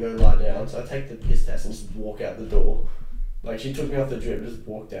test and then go lie down." So I take the piss test and just walk out the door. Like she took me off the drip, just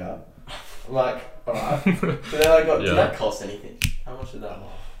walked out. I'm like, alright. So then I got. Yeah. Did that cost anything? How much did that?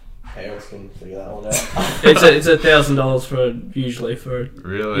 Parents can figure that one out. It's $1,000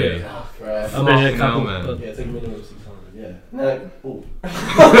 Really? Yeah. Oh, right. I mean, a Fuck couple. no, man. But Yeah, it's like minimum 600. Yeah. No. Ooh.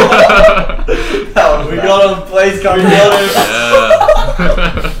 We got him. Please come get him.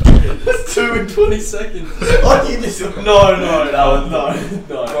 Yeah. That's 2 in 20 seconds. Oh, you just No, that was no.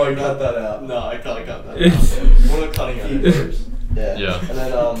 Bro, cut that out. No, I can't cut that. It's- We're not cutting Few it. groups. Yeah. Yeah. And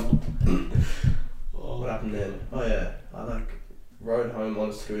then what happened then? Oh yeah, I like rode home on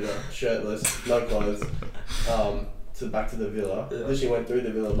a scooter, shirtless, no clothes, to back to the villa. Yeah. Literally went through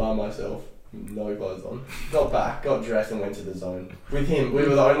the villa by myself, no clothes on. Got back, got dressed, and went to the zone with him. We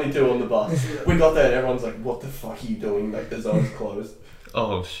were the only 2 on the bus. We got there, and everyone's like, "What the fuck are you doing? Like the zone's closed."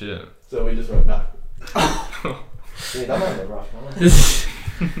 Oh shit. So we just went back. Yeah, that might be rough, man.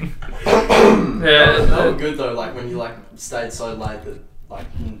 yeah. That was good though. Like when you like stayed so late that like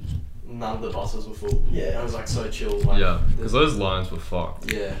none of the buses were full. Yeah. It was like so chill. Like, Yeah, because those lines were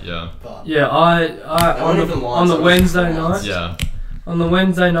fucked. Yeah. Yeah. But Yeah, I weren't even on lines, the they were Wednesday crowds. night. Yeah. On the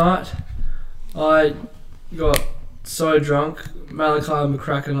Wednesday night, I got so drunk. Malachi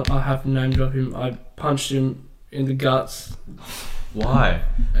McCracken, I have to name drop him. I punched him in the guts Why?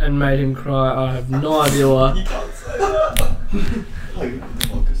 and made him cry. I have no idea why. You can't say that. Like, the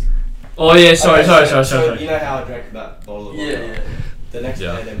vodka's- Oh yeah, sorry. So you know how I drank that bottle of vodka? Yeah. The next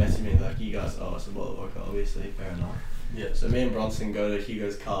Yeah. day they messaged me like, you guys owe us a bottle of vodka, obviously, fair enough. Yeah. So me and Bronson go to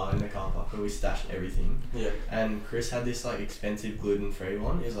Hugo's car in the car park where we stashed everything. Yeah. And Chris had this like expensive gluten-free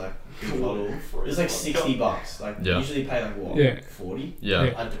one. It was like a bottle. It was like $60. Like Yeah. usually pay like what? Yeah. 40. Yeah.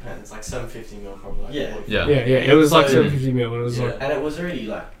 Yeah. It depends. It's like 750 mil probably. Like Yeah. 40. Yeah. Yeah, it was like So- 750 mil. It was Yeah. like And it was already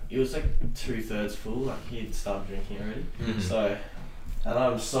like it was like 2/3 full. Like he had started drinking already. Mhm. So, and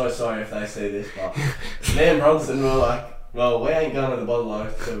I'm so sorry if they see this, but me and Bronson were like, well, we ain't going to the bottle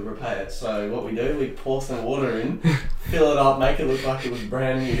oak to repay it. So what we do, we pour some water in, fill it up, make it look like it was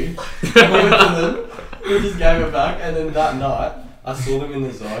brand new, give it to them. We just gave it back, and then that night I saw them in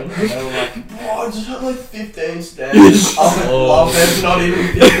the zone, and they were like, bro, I just had like 15 stands. I was like, Oh. love, there's not even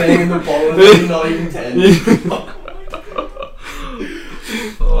 15 in the bottle, there's not even 10.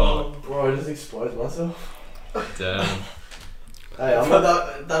 Oh, Bro, I just exposed myself. damn. Hey, I'm not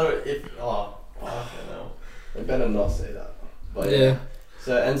that if I don't know. They better not say that. But yeah.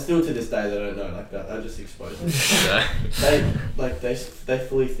 So and still to this day they don't know like that. I just exposed them. Yeah. they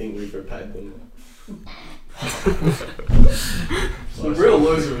fully think we've repaid them. The real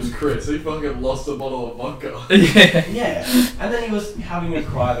loser was Chris. He fucking lost a bottle of vodka. Yeah. Yeah, and then he was having a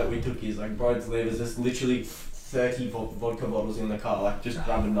cry that we took his like bro's levers. There's literally 30 vodka bottles in the car, like just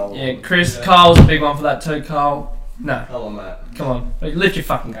grabbing another Yeah, one. Chris, Carl's a big one for that too. Carl, no, Come on, Matt. come on, lift your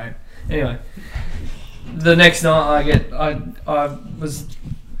fucking game. Anyway, the next night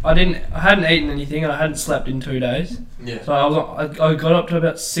I hadn't eaten anything. I hadn't slept in 2 days. Yeah. So I got up to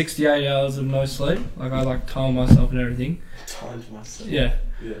about 68 hours of no sleep. Like I like timed myself and everything. Timed myself. Yeah.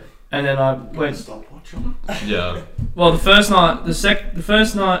 Yeah. And then I went. Stop watching. Yeah. Well, the first night I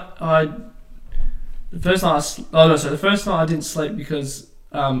didn't sleep because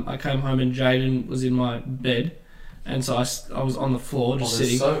I came home and Jaden was in my bed, and so I was on the floor just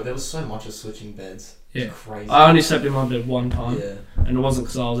sitting. There was so much of switching beds. Yeah. It's crazy. I only slept in my bed one time, Yeah. and it wasn't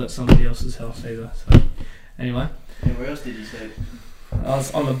because I was at somebody else's house either. So anyway, And where else did you sleep? I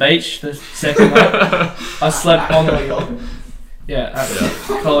was on the beach the second night. I slept on the at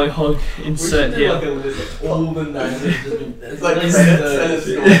Collihog. Insert here. Like a list of all the names. It's like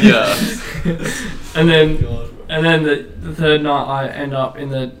Yeah. And then the third night I end up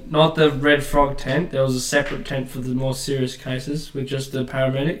in not the Red Frog tent. There was a separate tent for the more serious cases with just the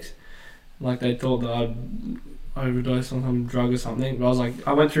paramedics. Like they thought that I'd overdosed on some drug or something. But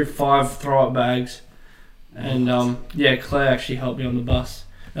I went through 5 throw-up bags, and Claire actually helped me on the bus.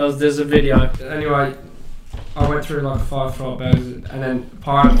 There's a video. Anyway, I went through like 5 throw-up bags, and then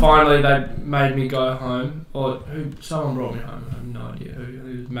finally they made me go home. Or someone brought me home. I have no idea who. It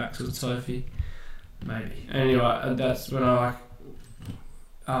was Max or Sophie. Maybe. Anyway, that's when I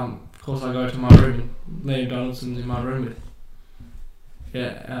of course I go to my room and Liam Donaldson's in my room with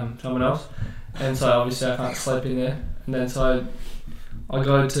someone else, and so obviously I can't sleep in there, and then so I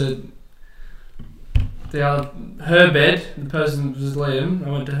go to her bed. The person was Liam. I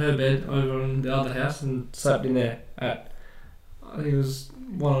went to her bed over on the other house and slept in there at I think it was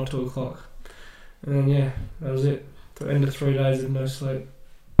 1 or 2 o'clock, and then that was it. The end of 3 days of no sleep.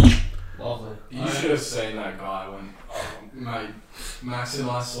 Lovely. You should have seen that guy when, mate, Max and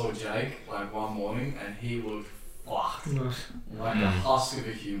I saw Jake like one morning and he looked fucked. Like a husk of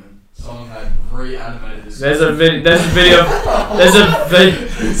a human. Someone had reanimated his There's a video.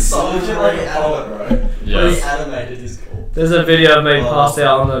 Soldier bro. Yes. Reanimated his call. There's a video of me passed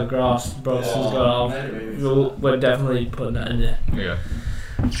out on the grass. Bronson's Oh, got we're definitely putting that in there. Yeah.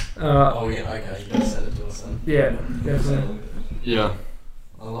 Oh yeah, okay, you gotta send it to us then. Yeah, definitely. Yeah.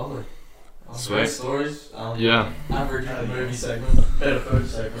 Oh, lovely. Sweet. Great stories. Yeah. Average movie segment. Better food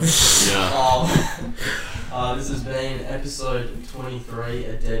segment. Yeah. This has been episode 23,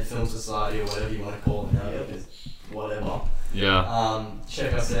 A Dead Film Society, or whatever you want to call it now, because whatever. Yeah.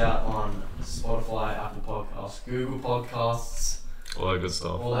 Check us out on Spotify, Apple Podcasts, Google Podcasts, All that good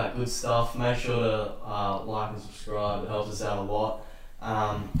stuff. all that good stuff. Make sure to like and subscribe. It helps us out a lot.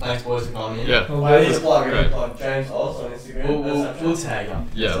 Thanks, boys, for coming in. Yeah. I need to plug Great. it. Like James Oz on Instagram. We'll tag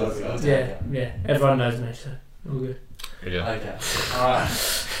you. Yeah. We'll tag you. Yeah. Everyone knows me, so all good. Yeah. Okay. Alright.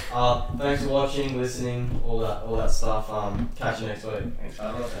 Thanks for watching, listening, all that stuff. Catch you next week. Thanks,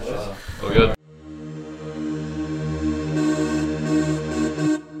 fellas. Catch you later. All good.